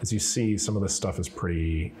 As you see, some of this stuff is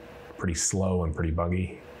pretty slow and pretty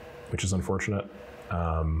buggy, which is unfortunate.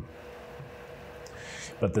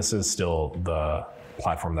 But this is still the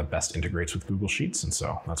platform that best integrates with Google Sheets, and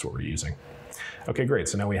so that's what we're using. Okay, great.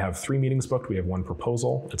 So now we have 3 meetings booked. We have 1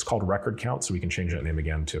 proposal. It's called record count, so we can change that name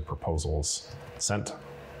again to proposals sent.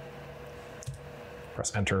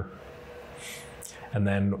 Press enter. And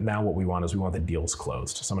then now what we want is we want the deals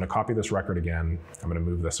closed. So I'm going to copy this record again. I'm going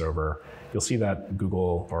to move this over. You'll see that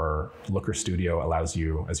Google or Looker Studio allows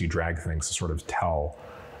you, as you drag things, to sort of tell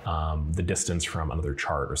the distance from another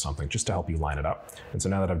chart or something, just to help you line it up. And so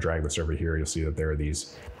now that I've dragged this over here, you'll see that there are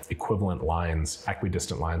these equivalent lines,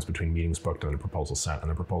 equidistant lines between meetings booked and the proposal sent,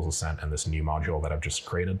 and the proposal sent and this new module that I've just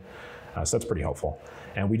created. So that's pretty helpful.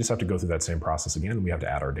 And we just have to go through that same process again. We have to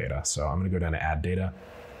add our data. So I'm going to go down to add data,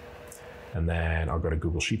 and then I'll go to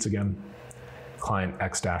Google Sheets again, client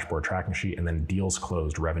X dashboard tracking sheet, and then deals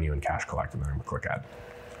closed, revenue, and cash collected. And then I'm going to click add.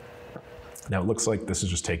 Now it looks like this is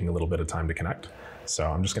just taking a little bit of time to connect. So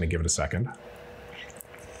I'm just going to give it a second.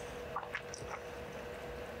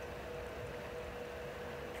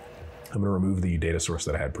 I'm going to remove the data source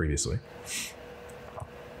that I had previously.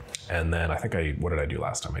 And then I think what did I do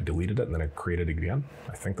last time? I deleted it and then I created it again.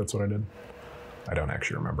 I think that's what I did. I don't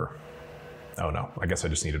actually remember. Oh no, I guess I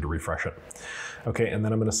just needed to refresh it. Okay, and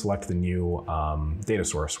then I'm going to select the new data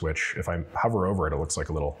source, which if I hover over it, it looks like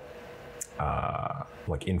a little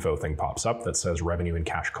like info thing pops up that says revenue and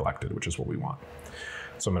cash collected, which is what we want.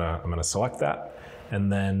 So I'm gonna select that.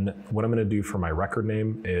 And then what I'm going to do for my record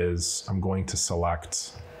name is I'm going to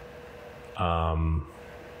select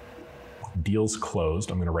deals closed.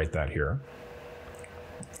 I'm going to write that here.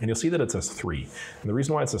 And you'll see that it says 3. And the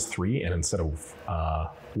reason why it says 3 and instead of,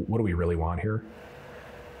 what do we really want here?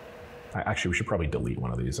 Actually, we should probably delete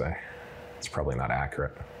one of these. It's probably not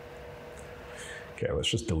accurate. Okay, let's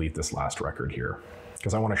just delete this last record here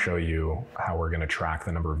because I want to show you how we're going to track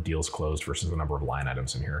the number of deals closed versus the number of line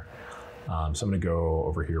items in here. So I'm going to go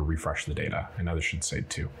over here, refresh the data, and now this should say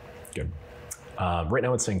 2. Good. Right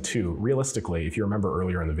now it's saying 2. Realistically, if you remember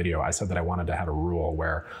earlier in the video, I said that I wanted to have a rule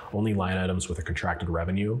where only line items with a contracted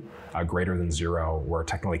revenue greater than 0 were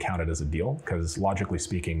technically counted as a deal, because logically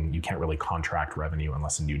speaking, you can't really contract revenue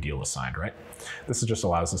unless a new deal is signed, right? This just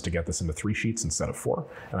allows us to get this into 3 sheets instead of 4,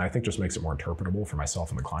 and I think just makes it more interpretable for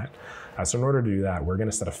myself and the client. So in order to do that, we're going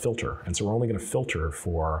to set a filter, and so we're only going to filter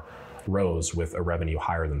for rows with a revenue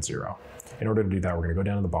higher than 0. In order to do that, we're going to go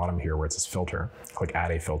down to the bottom here where it says filter, click add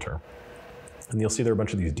a filter. And you'll see there are a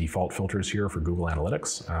bunch of these default filters here for Google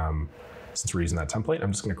Analytics. Since we're using that template,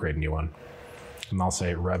 I'm just going to create a new one. And I'll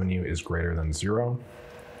say revenue is greater than 0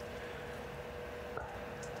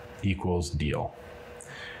 equals deal.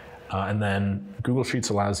 And then Google Sheets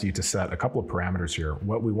allows you to set a couple of parameters here.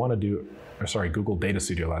 What we want to do, Google Data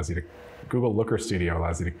Studio allows you to, Google Looker Studio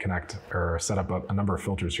allows you to connect or set up a number of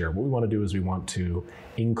filters here. What we want to do is we want to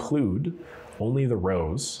include only the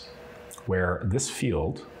rows where this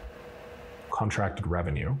field, contracted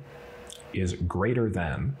revenue, is greater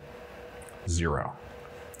than 0.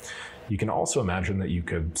 You can also imagine that you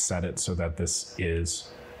could set it so that this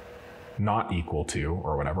is not equal to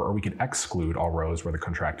or whatever, or we could exclude all rows where the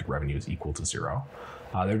contracted revenue is equal to 0.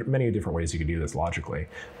 There are many different ways you could do this logically,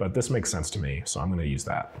 but this makes sense to me, so I'm going to use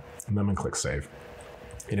that. And then I'm going to click save.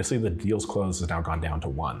 And you'll see the deals closed has now gone down to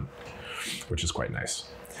 1, which is quite nice.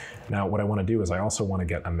 Now what I want to do is I also want to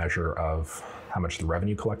get a measure of how much the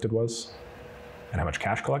revenue collected was and how much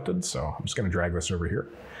cash collected. So I'm just going to drag this over here.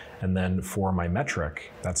 And then for my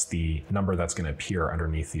metric, that's the number that's going to appear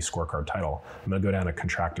underneath the scorecard title. I'm going to go down to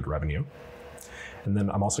contracted revenue. And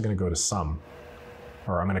then I'm also going to go to sum,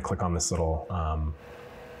 or I'm going to click on this little,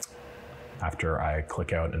 after I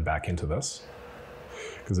click out and back into this,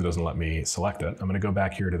 because it doesn't let me select it. I'm going to go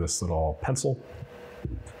back here to this little pencil,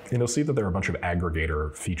 and you'll see that there are a bunch of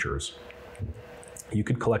aggregator features. You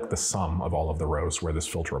could collect the sum of all of the rows where this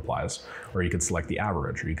filter applies, or you could select the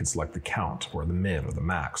average, or you could select the count, or the min, or the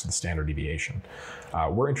max, or the standard deviation.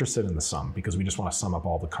 We're interested in the sum because we just want to sum up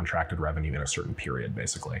all the contracted revenue in a certain period,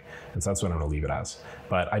 basically. And so that's what I'm going to leave it as.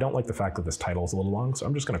 But I don't like the fact that this title is a little long, so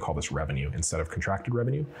I'm just going to call this revenue instead of contracted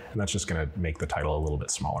revenue, and that's just going to make the title a little bit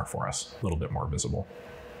smaller for us, a little bit more visible.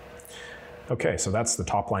 Okay, so that's the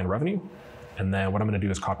top line revenue. And then what I'm going to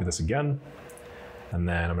do is copy this again, and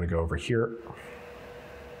then I'm going to go over here.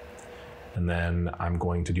 And then I'm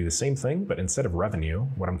going to do the same thing, but instead of revenue,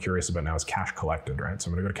 what I'm curious about now is cash collected, right? So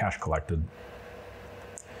I'm going to go to cash collected.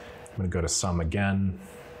 I'm going to go to sum again.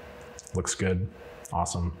 Looks good.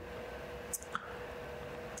 Awesome.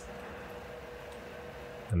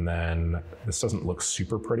 And then this doesn't look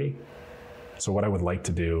super pretty. So what I would like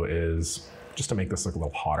to do is just to make this look a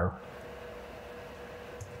little hotter.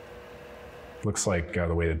 Looks like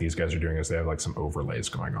the way that these guys are doing is they have like some overlays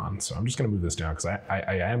going on. So I'm just going to move this down because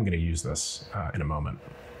I am going to use this in a moment.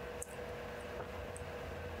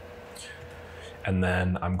 And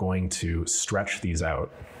then I'm going to stretch these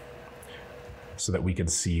out so that we can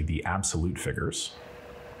see the absolute figures.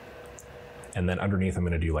 And then underneath I'm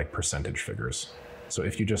going to do like percentage figures. So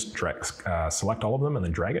if you just select all of them and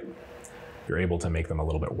then drag it, you're able to make them a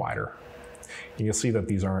little bit wider. And you'll see that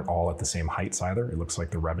these aren't all at the same heights either. It looks like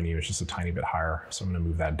the revenue is just a tiny bit higher. So I'm going to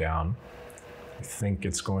move that down. I think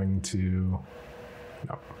it's going to,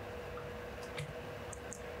 no.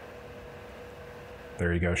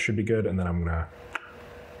 There you go, should be good. And then I'm going to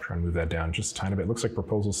Try and move that down just a tiny bit. It looks like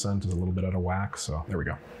proposal sent is a little bit out of whack, so there we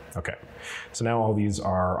go. Okay, so now all these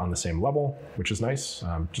are on the same level, which is nice.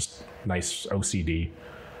 Just nice OCD.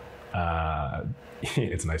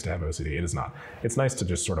 It's nice to have OCD, it is not. It's nice to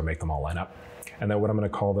just sort of make them all line up. And then what I'm gonna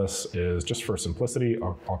call this is, just for simplicity,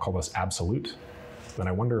 I'll call this absolute. Then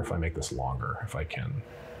I wonder if I make this longer, if I can.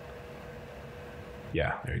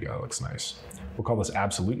 Yeah, there you go, that looks nice. We'll call this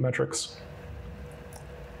absolute metrics.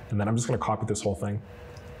 And then I'm just gonna copy this whole thing,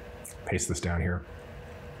 paste this down here.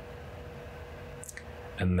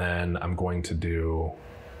 And then I'm going to do,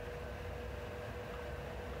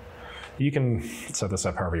 you can set this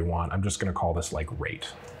up however you want. I'm just gonna call this like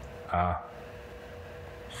rate.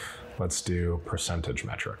 Let's do percentage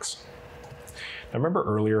metrics. Now remember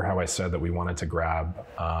earlier how I said that we wanted to grab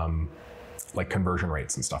like conversion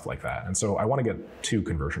rates and stuff like that. And so I want to get 2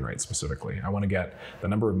 conversion rates specifically. I want to get the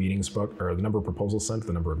number of meetings booked, or the number of proposals sent,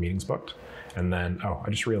 the number of meetings booked. And then, oh, I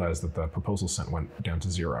just realized that the proposal sent went down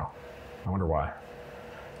to 0. I wonder why.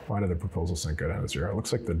 Why did the proposal sent go down to 0? It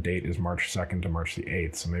looks like the date is March 2nd to March the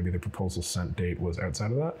 8th. So maybe the proposal sent date was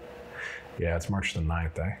outside of that. Yeah, it's March the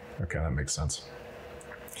 9th, eh? Okay, that makes sense.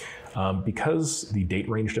 Because the date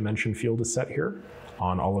range dimension field is set here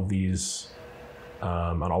on all of these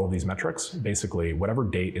metrics, basically whatever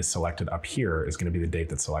date is selected up here is going to be the date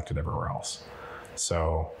that's selected everywhere else.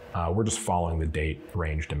 So we're just following the date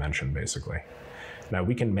range dimension basically. Now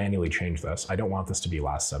we can manually change this. I don't want this to be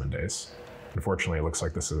last 7 days. Unfortunately, it looks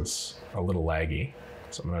like this is a little laggy.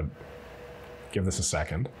 So I'm going to give this a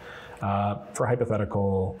second. For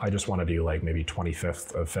hypothetical, I just want to do like maybe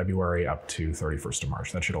 25th of February up to 31st of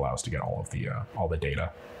March. That should allow us to get all the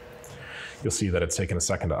data. You'll see that it's taken a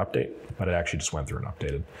second to update, but it actually just went through and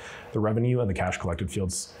updated. The revenue and the cash collected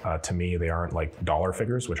fields, to me, they aren't like dollar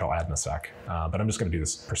figures, which I'll add in a sec, but I'm just gonna do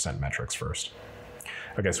this percent metrics first.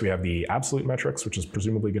 Okay, so we have the absolute metrics, which is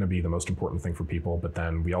presumably gonna be the most important thing for people, but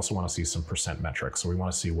then we also wanna see some percent metrics. So we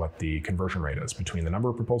wanna see what the conversion rate is between the number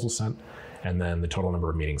of proposals sent and then the total number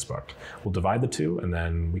of meetings booked. We'll divide the two, and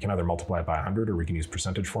then we can either multiply it by 100 or we can use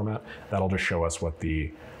percentage format. That'll just show us what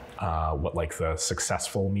like the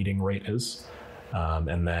successful meeting rate is.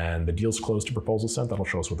 And then the deals closed to proposal sent, that'll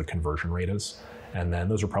show us what the conversion rate is. And then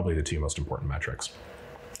those are probably the 2 most important metrics.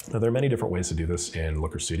 Now, there are many different ways to do this in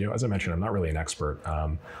Looker Studio. As I mentioned, I'm not really an expert.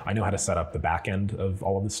 I know how to set up the back end of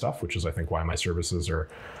all of this stuff, which is, I think, why my services are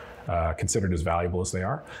considered as valuable as they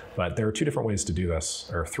are. But there are 2 different ways to do this,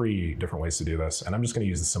 or 3 different ways to do this. And I'm just going to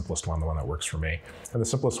use the simplest one, the one that works for me. And the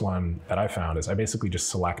simplest one that I found is I basically just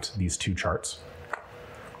select these 2 charts.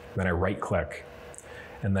 Then I right click,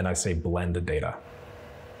 and then I say blend data.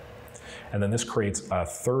 And then this creates a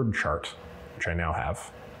 3rd chart, which I now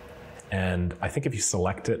have. And I think if you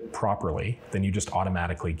select it properly, then you just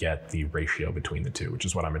automatically get the ratio between the 2, which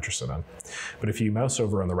is what I'm interested in. But if you mouse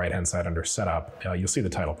over on the right-hand side under setup, you'll see the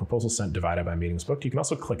title, proposal sent divided by meetings booked. You can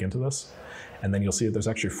also click into this, and then you'll see that there's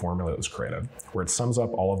actually a formula that was created where it sums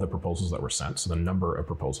up all of the proposals that were sent, so the number of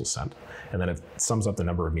proposals sent, and then it sums up the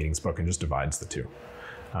number of meetings booked and just divides the 2.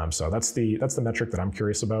 So that's the metric that I'm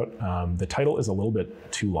curious about. The title is a little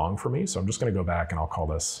bit too long for me, so I'm just going to go back and I'll call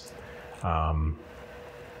this,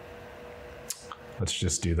 let's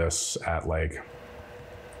just do this at like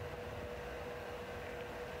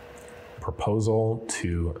proposal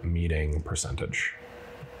to meeting percentage.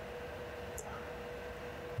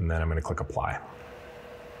 And then I'm going to click apply.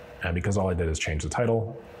 And because all I did is change the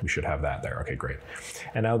title, we should have that there. Okay, great.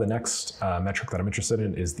 And now the next metric that I'm interested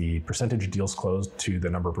in is the percentage deals closed to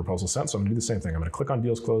the number of proposals sent. So I'm gonna do the same thing. I'm gonna click on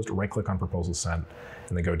deals closed, right click on proposals sent,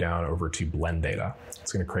 and then go down over to blend data.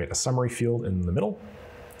 It's gonna create a summary field in the middle,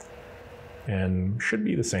 and should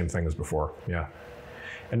be the same thing as before, yeah.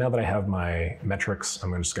 And now that I have my metrics,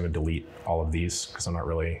 I'm just gonna delete all of these because I'm not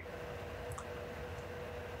really,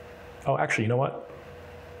 oh, actually, you know what?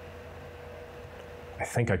 I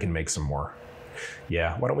think I can make some more.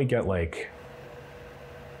 Yeah, why don't we get like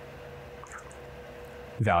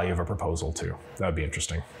value of a proposal too? That would be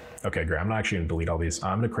interesting. Okay, great. I'm not actually gonna delete all these.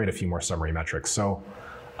 I'm gonna create a few more summary metrics. So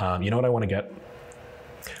you know what I wanna get?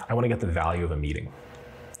 I wanna get the value of a meeting.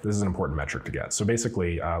 This is an important metric to get. So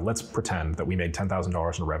basically, let's pretend that we made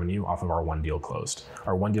 $10,000 in revenue off of our 1 deal closed.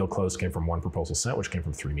 Our 1 deal closed came from 1 proposal sent, which came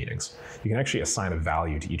from 3 meetings. You can actually assign a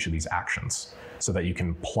value to each of these actions so that you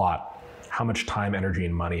can plot how much time, energy,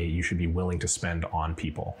 and money you should be willing to spend on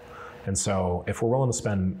people. And so if we're willing to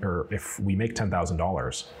spend, or if we make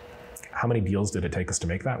 $10,000, how many deals did it take us to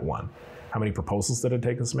make that? 1. How many proposals did it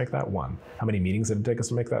take us to make that? 1. How many meetings did it take us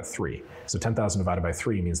to make that? 3. So 10,000 divided by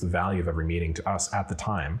 3 means the value of every meeting to us at the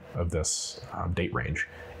time of this date range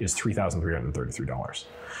is $3,333.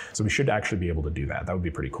 So we should actually be able to do that. That would be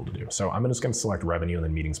pretty cool to do. So I'm just going to select revenue and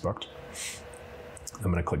then meetings booked. I'm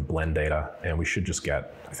going to click blend data, and we should just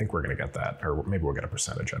get, I think we're going to get that, or maybe we'll get a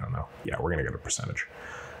percentage, I don't know. Yeah, we're going to get a percentage.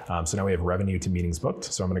 So now we have revenue to meetings booked.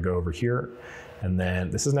 So I'm going to go over here, and then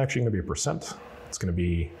this isn't actually going to be a percent. It's going to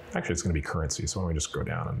be, actually it's going to be currency. So why don't we just go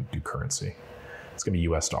down and do currency. It's going to be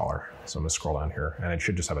US dollar. So I'm going to scroll down here, and it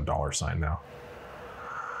should just have a dollar sign now.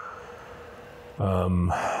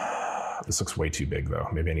 This looks way too big though.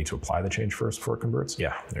 Maybe I need to apply the change first before it converts.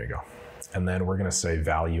 Yeah, there you go. And then we're going to say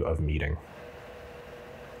value of meeting.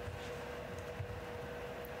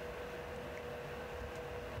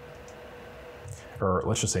 Or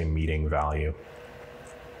let's just say meeting value.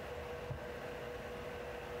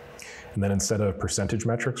 And then instead of percentage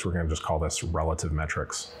metrics, we're going to just call this relative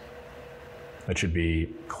metrics. That should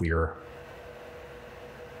be clear.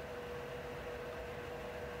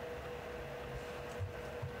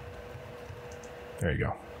 There you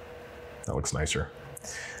go. That looks nicer.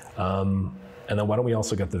 And then why don't we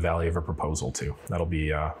also get the value of a proposal too? That'll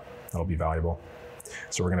be valuable.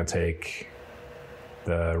 So we're going to take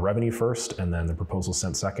the revenue first, and then the proposal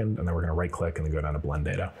sent second, and then we're going to right click and then go down to blend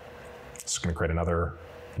data. Just going to create another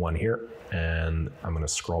one here, and I'm going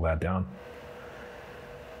to scroll that down,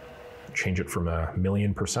 change it from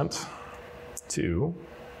 1,000,000% to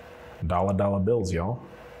dollar bills, y'all.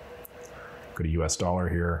 Go to US dollar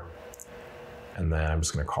here, and then I'm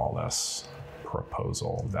just going to call this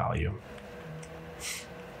proposal value.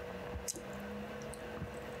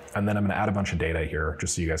 And then I'm going to add a bunch of data here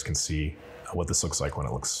just so you guys can see what this looks like when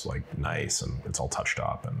it looks like nice and it's all touched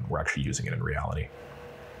up and we're actually using it in reality.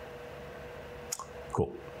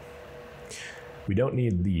 Cool. We don't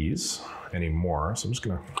need these anymore, so I'm just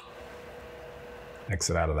going to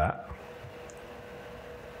exit out of that.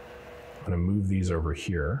 I'm going to move these over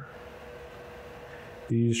here.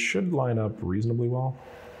 These should line up reasonably well.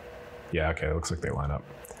 Yeah, okay, it looks like they line up.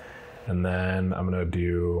 And then I'm going to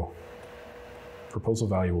do proposal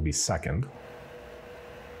value will be second,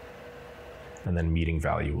 and then meeting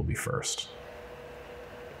value will be first.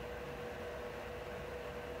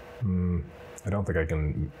 I don't think I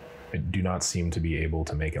can, I do not seem to be able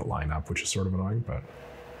to make it line up, which is sort of annoying, but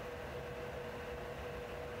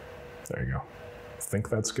there you go. I think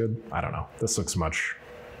that's good. I don't know. This looks much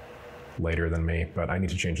later than me, but I need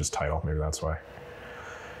to change this title. Maybe that's why.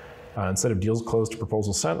 Instead of deals closed to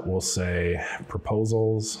proposals sent, we'll say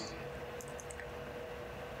proposals,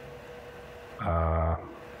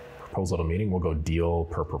 proposal to meeting. We'll go deal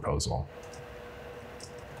per proposal.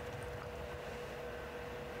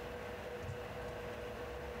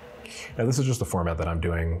 Now this is just the format that I'm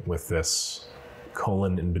doing with this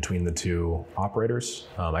colon in between the two operators.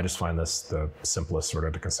 I just find this the simplest sort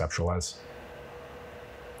of to conceptualize.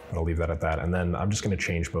 I'll leave that at that. And then I'm just going to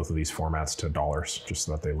change both of these formats to dollars just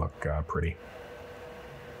so that they look pretty.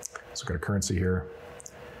 So go to currency here,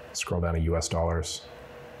 scroll down to US dollars.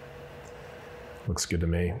 Looks good to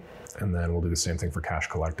me. And then we'll do the same thing for cash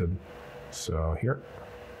collected. So here.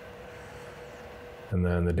 And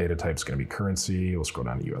then the data type is going to be currency. We'll scroll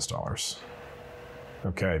down to US dollars.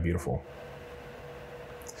 Okay, beautiful.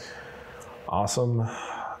 Awesome.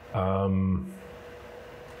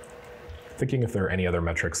 Thinking if there are any other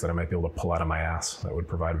metrics that I might be able to pull out of my ass that would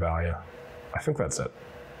provide value. I think that's it.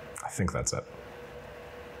 I think that's it.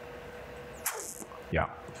 Yeah.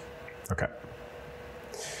 Okay.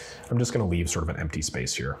 I'm just going to leave sort of an empty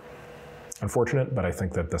space here. Unfortunate, but I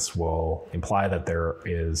think that this will imply that there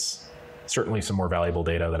is certainly some more valuable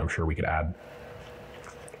data that I'm sure we could add.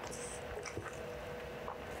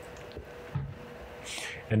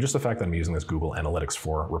 And just the fact that I'm using this Google Analytics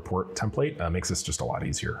 4 report template makes this just a lot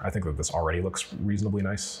easier. I think that this already looks reasonably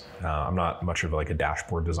nice. I'm not much of like a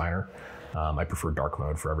dashboard designer. I prefer dark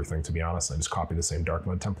mode for everything, to be honest. I just copy the same dark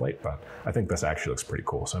mode template, but I think this actually looks pretty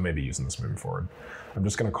cool. So I may be using this moving forward. I'm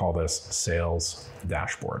just gonna call this sales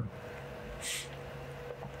dashboard.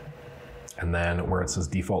 And then where it says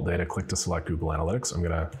default data, click to select Google Analytics. I'm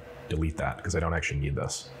gonna delete that because I don't actually need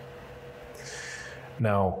this.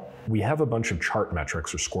 Now, we have a bunch of chart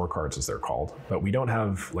metrics or scorecards as they're called, but we don't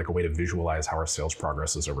have like a way to visualize how our sales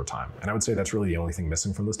progress is over time. And I would say that's really the only thing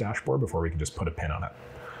missing from this dashboard before we can just put a pin on it.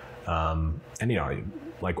 And you know,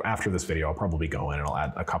 like after this video, I'll probably go in and I'll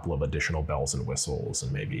add a couple of additional bells and whistles,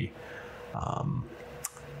 and maybe I'll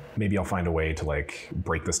find a way to like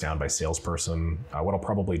break this down by salesperson. What I'll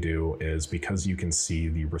probably do is, because you can see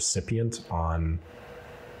the recipient on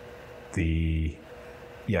the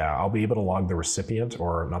yeah, I'll be able to log the recipient,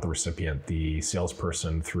 or not the recipient, the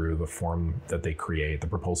salesperson through the form that they create, the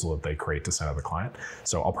proposal that they create to send out to the client.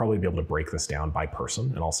 So I'll probably be able to break this down by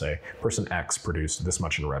person, and I'll say person X produced this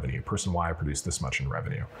much in revenue, person Y produced this much in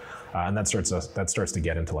revenue. And that starts to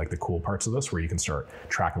get into like the cool parts of this, where you can start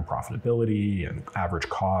tracking profitability and average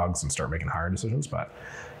COGS and start making hiring decisions. But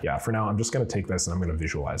yeah, for now, I'm just gonna take this and I'm gonna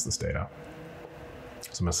visualize this data.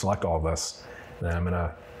 So I'm gonna select all of this, and then I'm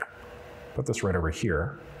gonna put this right over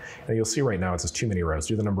here. And you'll see right now it says too many rows.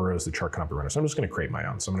 Due to the number of rows, the chart cannot be rendered. So I'm just gonna create my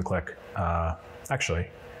own. So I'm gonna click, actually,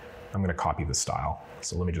 I'm gonna copy the style.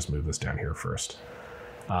 So let me just move this down here first.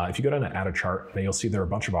 If you go down to add a chart, then you'll see there are a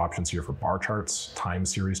bunch of options here for bar charts, time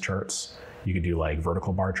series charts. You could do like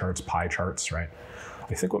vertical bar charts, pie charts, right?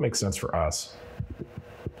 I think what makes sense for us,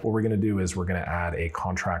 what we're gonna do is we're gonna add a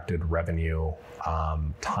contracted revenue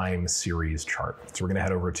time series chart. So we're gonna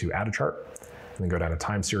head over to add a chart, and then go down to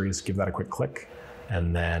time series, give that a quick click,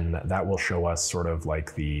 and then that will show us sort of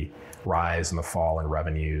like the rise and the fall in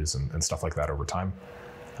revenues and stuff like that over time,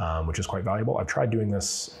 which is quite valuable. I've tried doing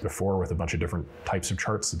this before with a bunch of different types of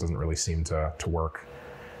charts. It doesn't really seem to work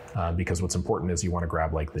because what's important is you want to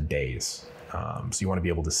grab like the days. So you want to be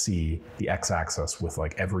able to see the x-axis with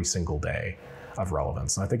like every single day of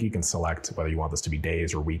relevance. And I think you can select whether you want this to be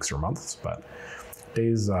days or weeks or months, but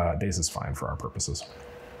days is fine for our purposes.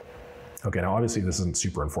 Okay, now obviously this isn't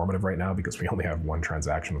super informative right now because we only have one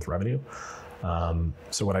transaction with revenue.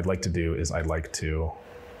 So what I'd like to do is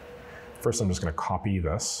first I'm just gonna copy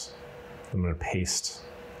this. I'm gonna paste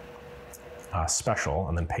special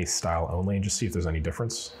and then paste style only and just see if there's any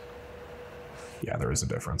difference. Yeah, there is a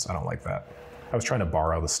difference. I don't like that. I was trying to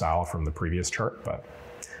borrow the style from the previous chart, but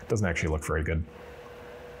it doesn't actually look very good.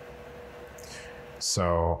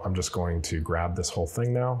 So I'm just going to grab this whole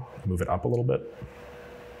thing now, move it up a little bit.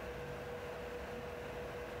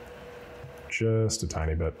 Just a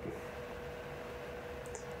tiny bit.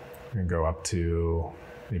 I'm gonna go up to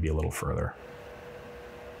maybe a little further.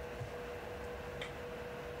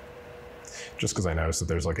 Just because I noticed that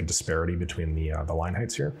there's like a disparity between the line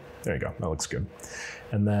heights here. There you go, that looks good.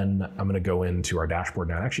 And then I'm gonna go into our dashboard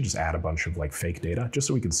now and actually just add a bunch of like fake data, just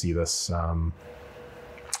so we can see this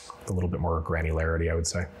with a little bit more granularity, I would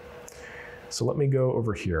say. So let me go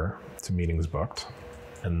over here to meetings booked.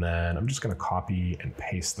 And then I'm just gonna copy and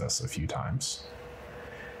paste this a few times.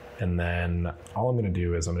 And then all I'm gonna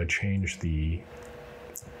do is I'm gonna change the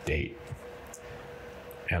date.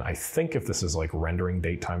 And I think if this is like rendering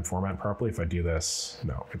date time format properly, if I do this,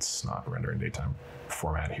 no, it's not rendering date time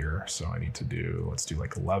format here. So I need to do, let's do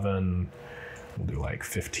like 11, we'll do like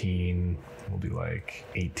 15, we'll do like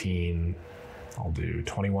 18, I'll do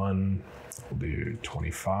 21, we'll do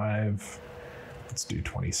 25, let's do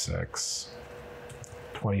 26,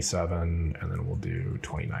 27, and then we'll do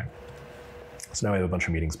 29. So now we have a bunch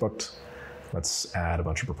of meetings booked. Let's add a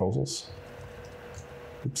bunch of proposals.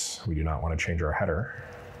 Oops, we do not want to change our header.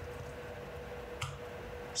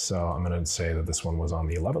 So I'm going to say that this one was on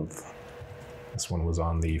the 11th, this one was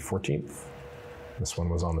on the 14th, this one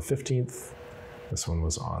was on the 15th, this one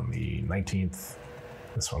was on the 19th,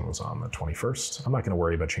 this one was on the 21st. I'm not going to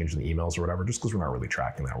worry about changing the emails or whatever, just because we're not really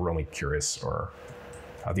tracking that. We're only curious, or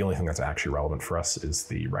the only thing that's actually relevant for us is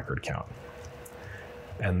the record count.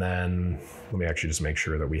 And then let me actually just make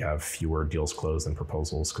sure that we have fewer deals closed than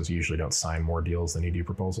proposals, because you usually don't sign more deals than you do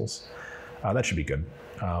proposals. That should be good.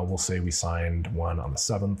 We'll say we signed one on the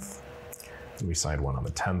 7th, and we signed one on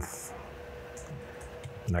the 10th.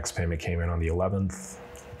 The next payment came in on the 11th.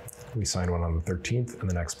 We signed one on the 13th, and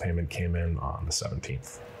the next payment came in on the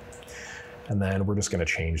 17th. And then we're just gonna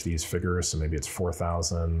change these figures. So maybe it's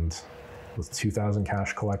 4,000 with 2,000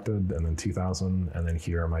 cash collected, and then 2,000, and then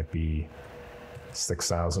here might be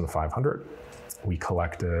 6,500. We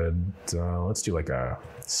collected, let's do like a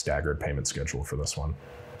staggered payment schedule for this one.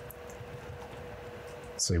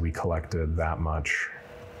 Say we collected that much,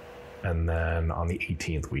 and then on the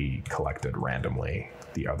 18th, we collected randomly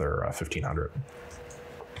the other 1,500.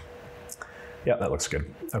 Yeah, that looks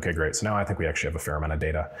good. Okay, great. So now I think we actually have a fair amount of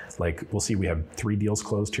data. Like, we'll see we have 3 deals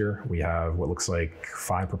closed here. We have what looks like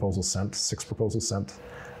 5 proposals sent, 6 proposals sent.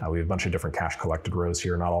 We have a bunch of different cash collected rows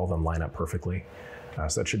here. Not all of them line up perfectly.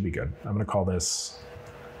 So that should be good. I'm gonna call this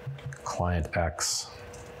client X.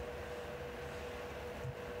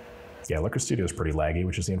 Yeah, Liquor Studio is pretty laggy,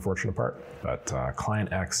 which is the unfortunate part, but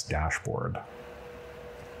client X dashboard.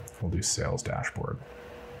 We'll do sales dashboard.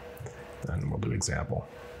 Then we'll do example.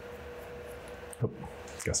 Oh,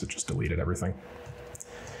 guess it just deleted everything.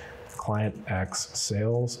 Client X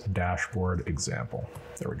sales dashboard example.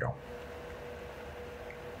 There we go.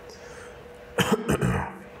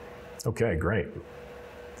 Okay, great.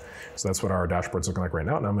 So that's what our dashboard's looking like right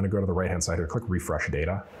now. Now I'm going to go to the right-hand side here, click refresh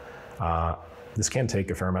data. This can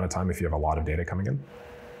take a fair amount of time if you have a lot of data coming in.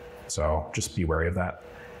 So just be wary of that.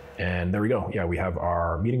 And there we go. Yeah, we have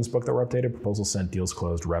our meetings booked that were updated, proposals sent, deals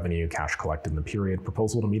closed, revenue, cash collected in the period,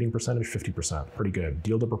 proposal to meeting percentage, 50%. Pretty good.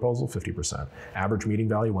 Deal to proposal, 50%. Average meeting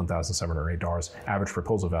value, $1,708. Average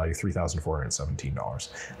proposal value,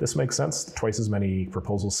 $3,417. This makes sense. Twice as many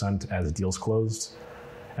proposals sent as deals closed,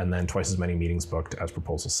 and then twice as many meetings booked as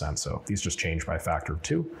proposals sent. So these just changed by a factor of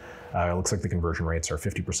 2. It looks like the conversion rates are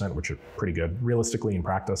 50%, which are pretty good. Realistically, in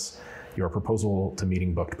practice, your proposal to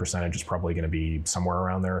meeting booked percentage is probably going to be somewhere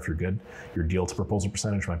around there if you're good. Your deal to proposal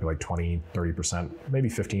percentage might be like 20, 30%, maybe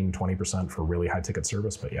 15, 20% for really high ticket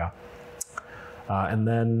service, but yeah. And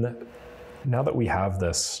then now that we have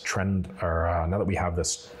this trend, or now that we have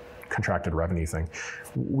this contracted revenue thing,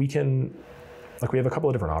 we can, like we have a couple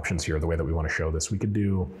of different options here, the way that we want to show this. We could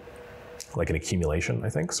do like an accumulation, I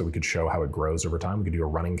think. So we could show how it grows over time. We could do a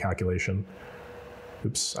running calculation.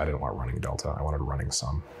 Oops, I didn't want running delta. I wanted a running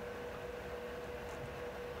sum,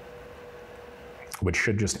 which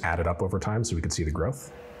should just add it up over time so we could see the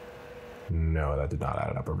growth. No, that did not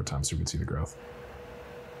add it up over time so we could see the growth.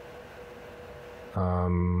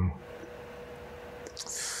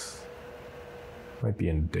 Might be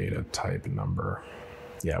in data type number.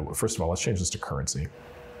 Yeah, well, first of all, let's change this to currency.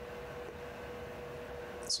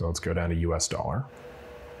 So let's go down to US dollar.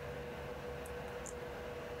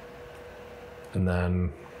 And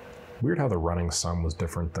then, weird how the running sum was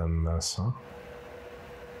different than this, huh?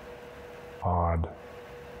 Odd.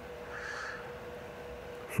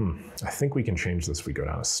 I think we can change this if we go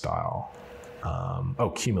down to style.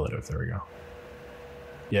 Oh, cumulative, there we go.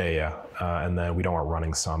 Yeah. And then we don't want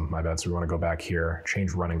running sum, my bad. So we want to go back here,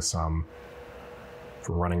 change running sum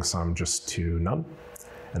from running sum just to none.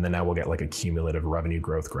 And then now we'll get like a cumulative revenue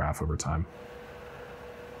growth graph over time.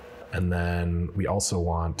 And then we also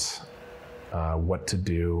want what to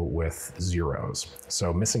do with zeros.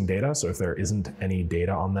 So missing data, so if there isn't any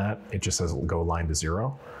data on that, it just says go line to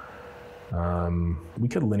 0. We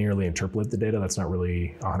could linearly interpolate the data. That's not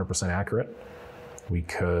really 100% accurate. We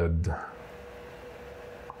could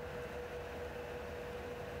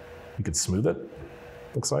smooth it,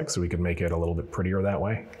 looks like, so we could make it a little bit prettier that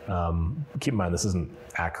way. Keep in mind, this isn't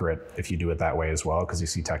accurate if you do it that way as well, because you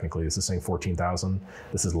see technically this is saying 14,000.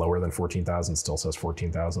 This is lower than 14,000, still says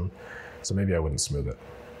 14,000. So maybe I wouldn't smooth it.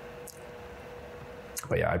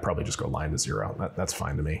 But yeah, I'd probably just go line to 0. That's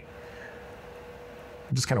fine to me.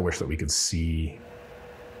 I just kind of wish that we could see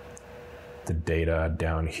the data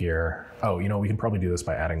down here. Oh, you know, we can probably do this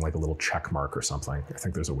by adding like a little check mark or something. I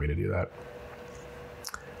think there's a way to do that.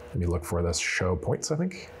 Let me look for this. Show points, I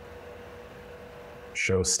think.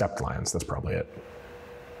 Show stepped lines, that's probably it.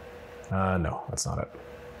 No, that's not it.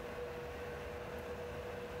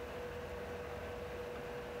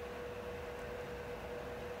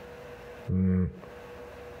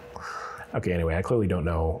 Okay, anyway, I clearly don't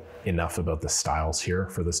know enough about the styles here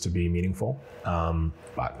for this to be meaningful,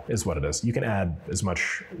 but is what it is. You can add as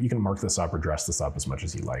much, you can mark this up or dress this up as much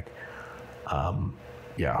as you like.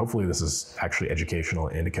 Yeah, hopefully this is actually educational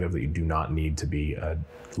and indicative that you do not need to be a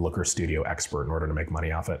Looker Studio expert in order to make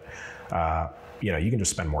money off it. You know, you can just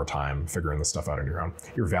spend more time figuring this stuff out on your own.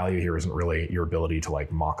 Your value here isn't really your ability to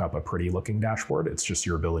like mock up a pretty looking dashboard. It's just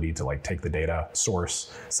your ability to like take the data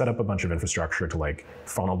source, set up a bunch of infrastructure to like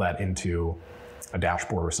funnel that into a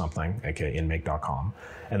dashboard or something, aka in make.com,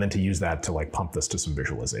 and then to use that to like pump this to some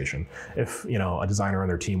visualization. If, you know, a designer on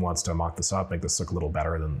their team wants to mock this up, make this look a little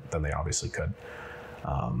better than they obviously could.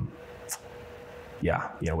 Yeah,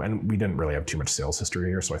 you know, and we didn't really have too much sales history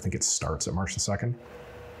here, so I think it starts at March the 2nd.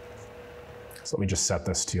 So let me just set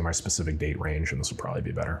this to my specific date range, and this will probably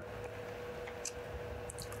be better.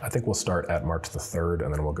 I think we'll start at March the 3rd,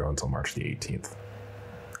 and then we'll go until March the 18th.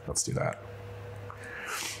 Let's do that.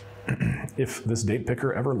 If this date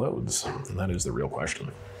picker ever loads, and that is the real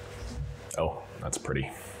question. Oh, that's pretty.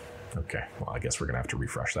 Okay, well, I guess we're gonna have to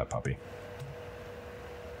refresh that puppy.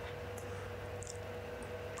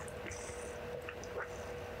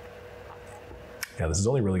 Yeah, this is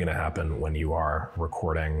only really gonna happen when you are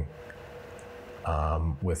recording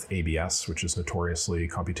with ABS, which is notoriously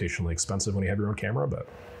computationally expensive when you have your own camera, but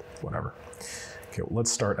whatever. Okay, well,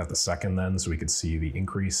 let's start at the 2nd then, so we could see the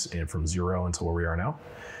increase from 0 until where we are now.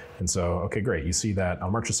 And so, okay, great. You see that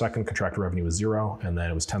on March the 2nd, contracted revenue was 0, and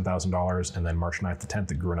then it was $10,000, and then March 9th to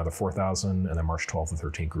 10th, it grew another 4,000, and then March 12th to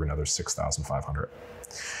 13th grew another 6,500.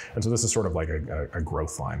 And so this is sort of like a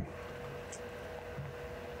growth line.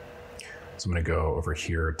 So I'm gonna go over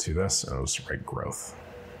here to this, and I'll just write growth.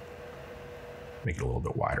 Make it a little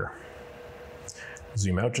bit wider.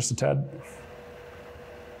 Zoom out just a tad.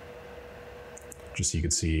 just so you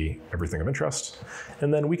can see everything of interest.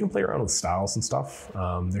 And then we can play around with styles and stuff.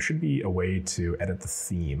 There should be a way to edit the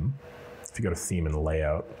theme. If you go to theme and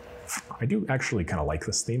layout, I do actually kind of like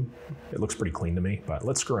this theme. It looks pretty clean to me, but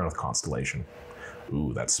let's screw around with constellation.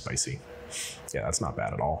 Ooh, that's spicy. Yeah, that's not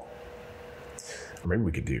bad at all. Or maybe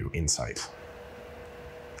we could do insight.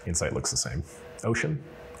 Insight looks the same. Ocean?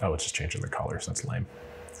 Oh, it's just changing the colors, that's lame.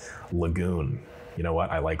 Lagoon. You know what,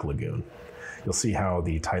 I like lagoon. You'll see how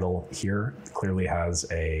the title here clearly has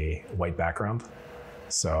a white background.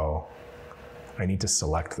 So I need to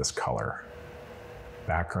select this color.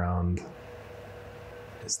 Background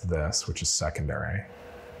is this, which is secondary.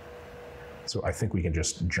 So I think we can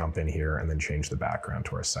just jump in here and then change the background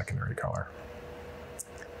to our secondary color.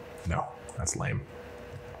 No, that's lame.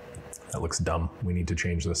 That looks dumb. We need to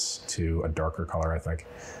change this to a darker color, I think.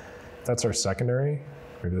 That's our secondary.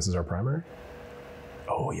 Maybe this is our primary.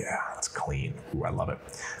 Oh yeah, that's clean. Ooh, I love it.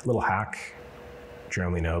 A little hack, which I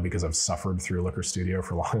only know because I've suffered through Looker Studio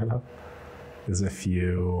for long enough, is if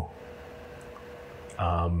you,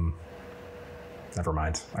 never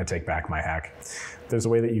mind, I take back my hack. There's a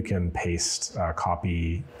way that you can paste,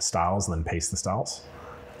 copy styles and then paste the styles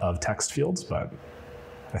of text fields, but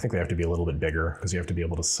I think they have to be a little bit bigger because you have to be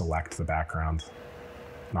able to select the background,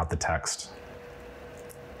 not the text.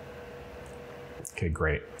 Okay,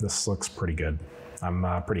 great. This looks pretty good. I'm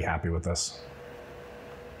pretty happy with this.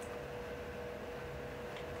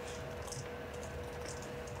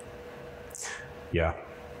 Yeah.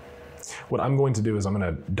 What I'm going to do is I'm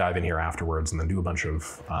going to dive in here afterwards and then do a bunch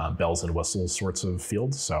of bells and whistles sorts of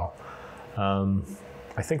fields. So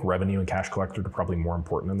I think revenue and cash collected are probably more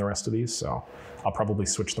important than the rest of these. So I'll probably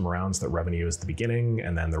switch them around so that revenue is the beginning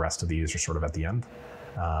and then the rest of these are sort of at the end.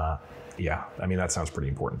 Yeah, I mean, that sounds pretty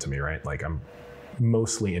important to me, right? Like I'm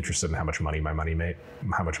mostly interested in how much money my money made.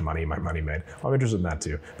 Well, I'm interested in that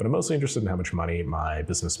too, but I'm mostly interested in how much money my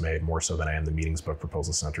business made, more so than I am the meetings book,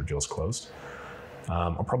 proposal center, deals closed.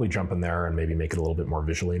 I'll probably jump in there and maybe make it a little bit more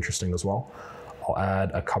visually interesting as well. I'll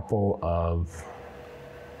add a couple of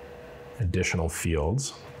additional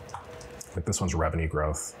fields. Like this one's revenue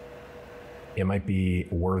growth. It might be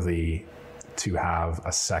worthy to have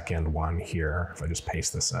a second one here if I just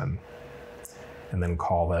paste this in and then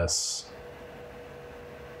call this,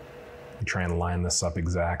 try and line this up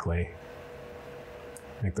exactly.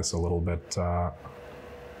 Make this a little bit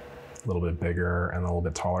bigger and a little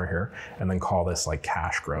bit taller here, and then call this like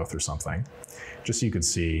cash growth or something, just so you could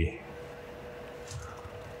see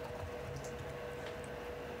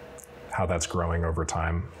how that's growing over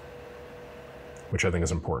time, which I think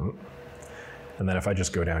is important. And then if I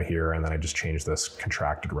just go down here and then I just change this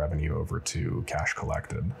contracted revenue over to cash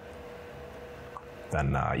collected,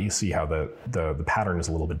 then you see how the pattern is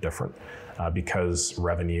a little bit different. Because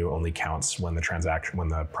revenue only counts when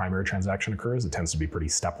the primary transaction occurs, it tends to be pretty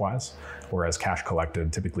stepwise. Whereas cash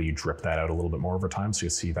collected, typically you drip that out a little bit more over time. So you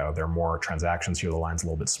see that there are more transactions here, the line's a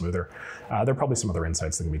little bit smoother. There are probably some other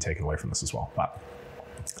insights that can be taken away from this as well. But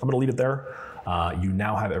I'm gonna leave it there. You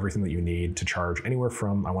now have everything that you need to charge anywhere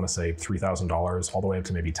from, I want to say, $3,000 all the way up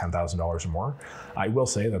to maybe $10,000 or more. I will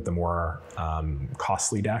say that the more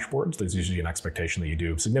costly dashboards, there's usually an expectation that you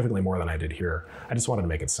do significantly more than I did here. I just wanted to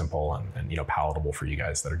make it simple and palatable for you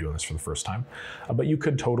guys that are doing this for the first time. But you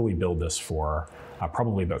could totally build this for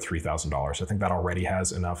probably about $3,000. I think that already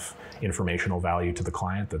has enough informational value to the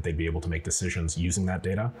client that they'd be able to make decisions using that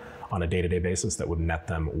data on a day-to-day basis that would net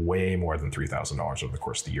them way more than $3,000 over the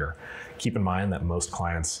course of the year. Keep in mind that most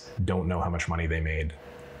clients don't know how much money they made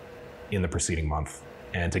in the preceding month.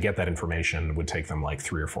 And to get that information would take them like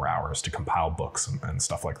 3 or 4 hours to compile books and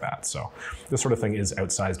stuff like that. So this sort of thing is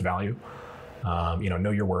outsized value.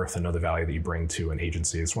 Know your worth and know the value that you bring to an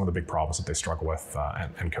agency. It's one of the big problems that they struggle with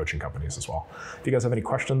and coaching companies as well. If you guys have any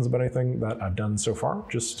questions about anything that I've done so far,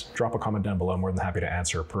 just drop a comment down below. I'm more than happy to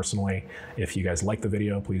answer personally. If you guys like the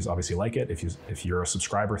video, please obviously like it. If you're a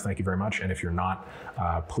subscriber, thank you very much. And if you're not,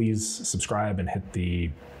 please subscribe and hit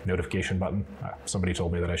the notification button. Somebody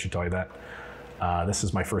told me that I should tell you that. This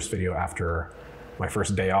is my first video after my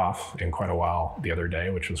first day off in quite a while the other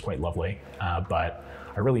day, which was quite lovely. But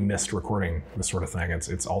I really missed recording this sort of thing.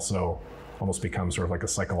 It's also almost become sort of like a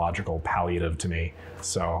psychological palliative to me.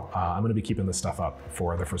 So I'm gonna be keeping this stuff up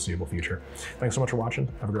for the foreseeable future. Thanks so much for watching.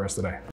 Have a great rest of the day.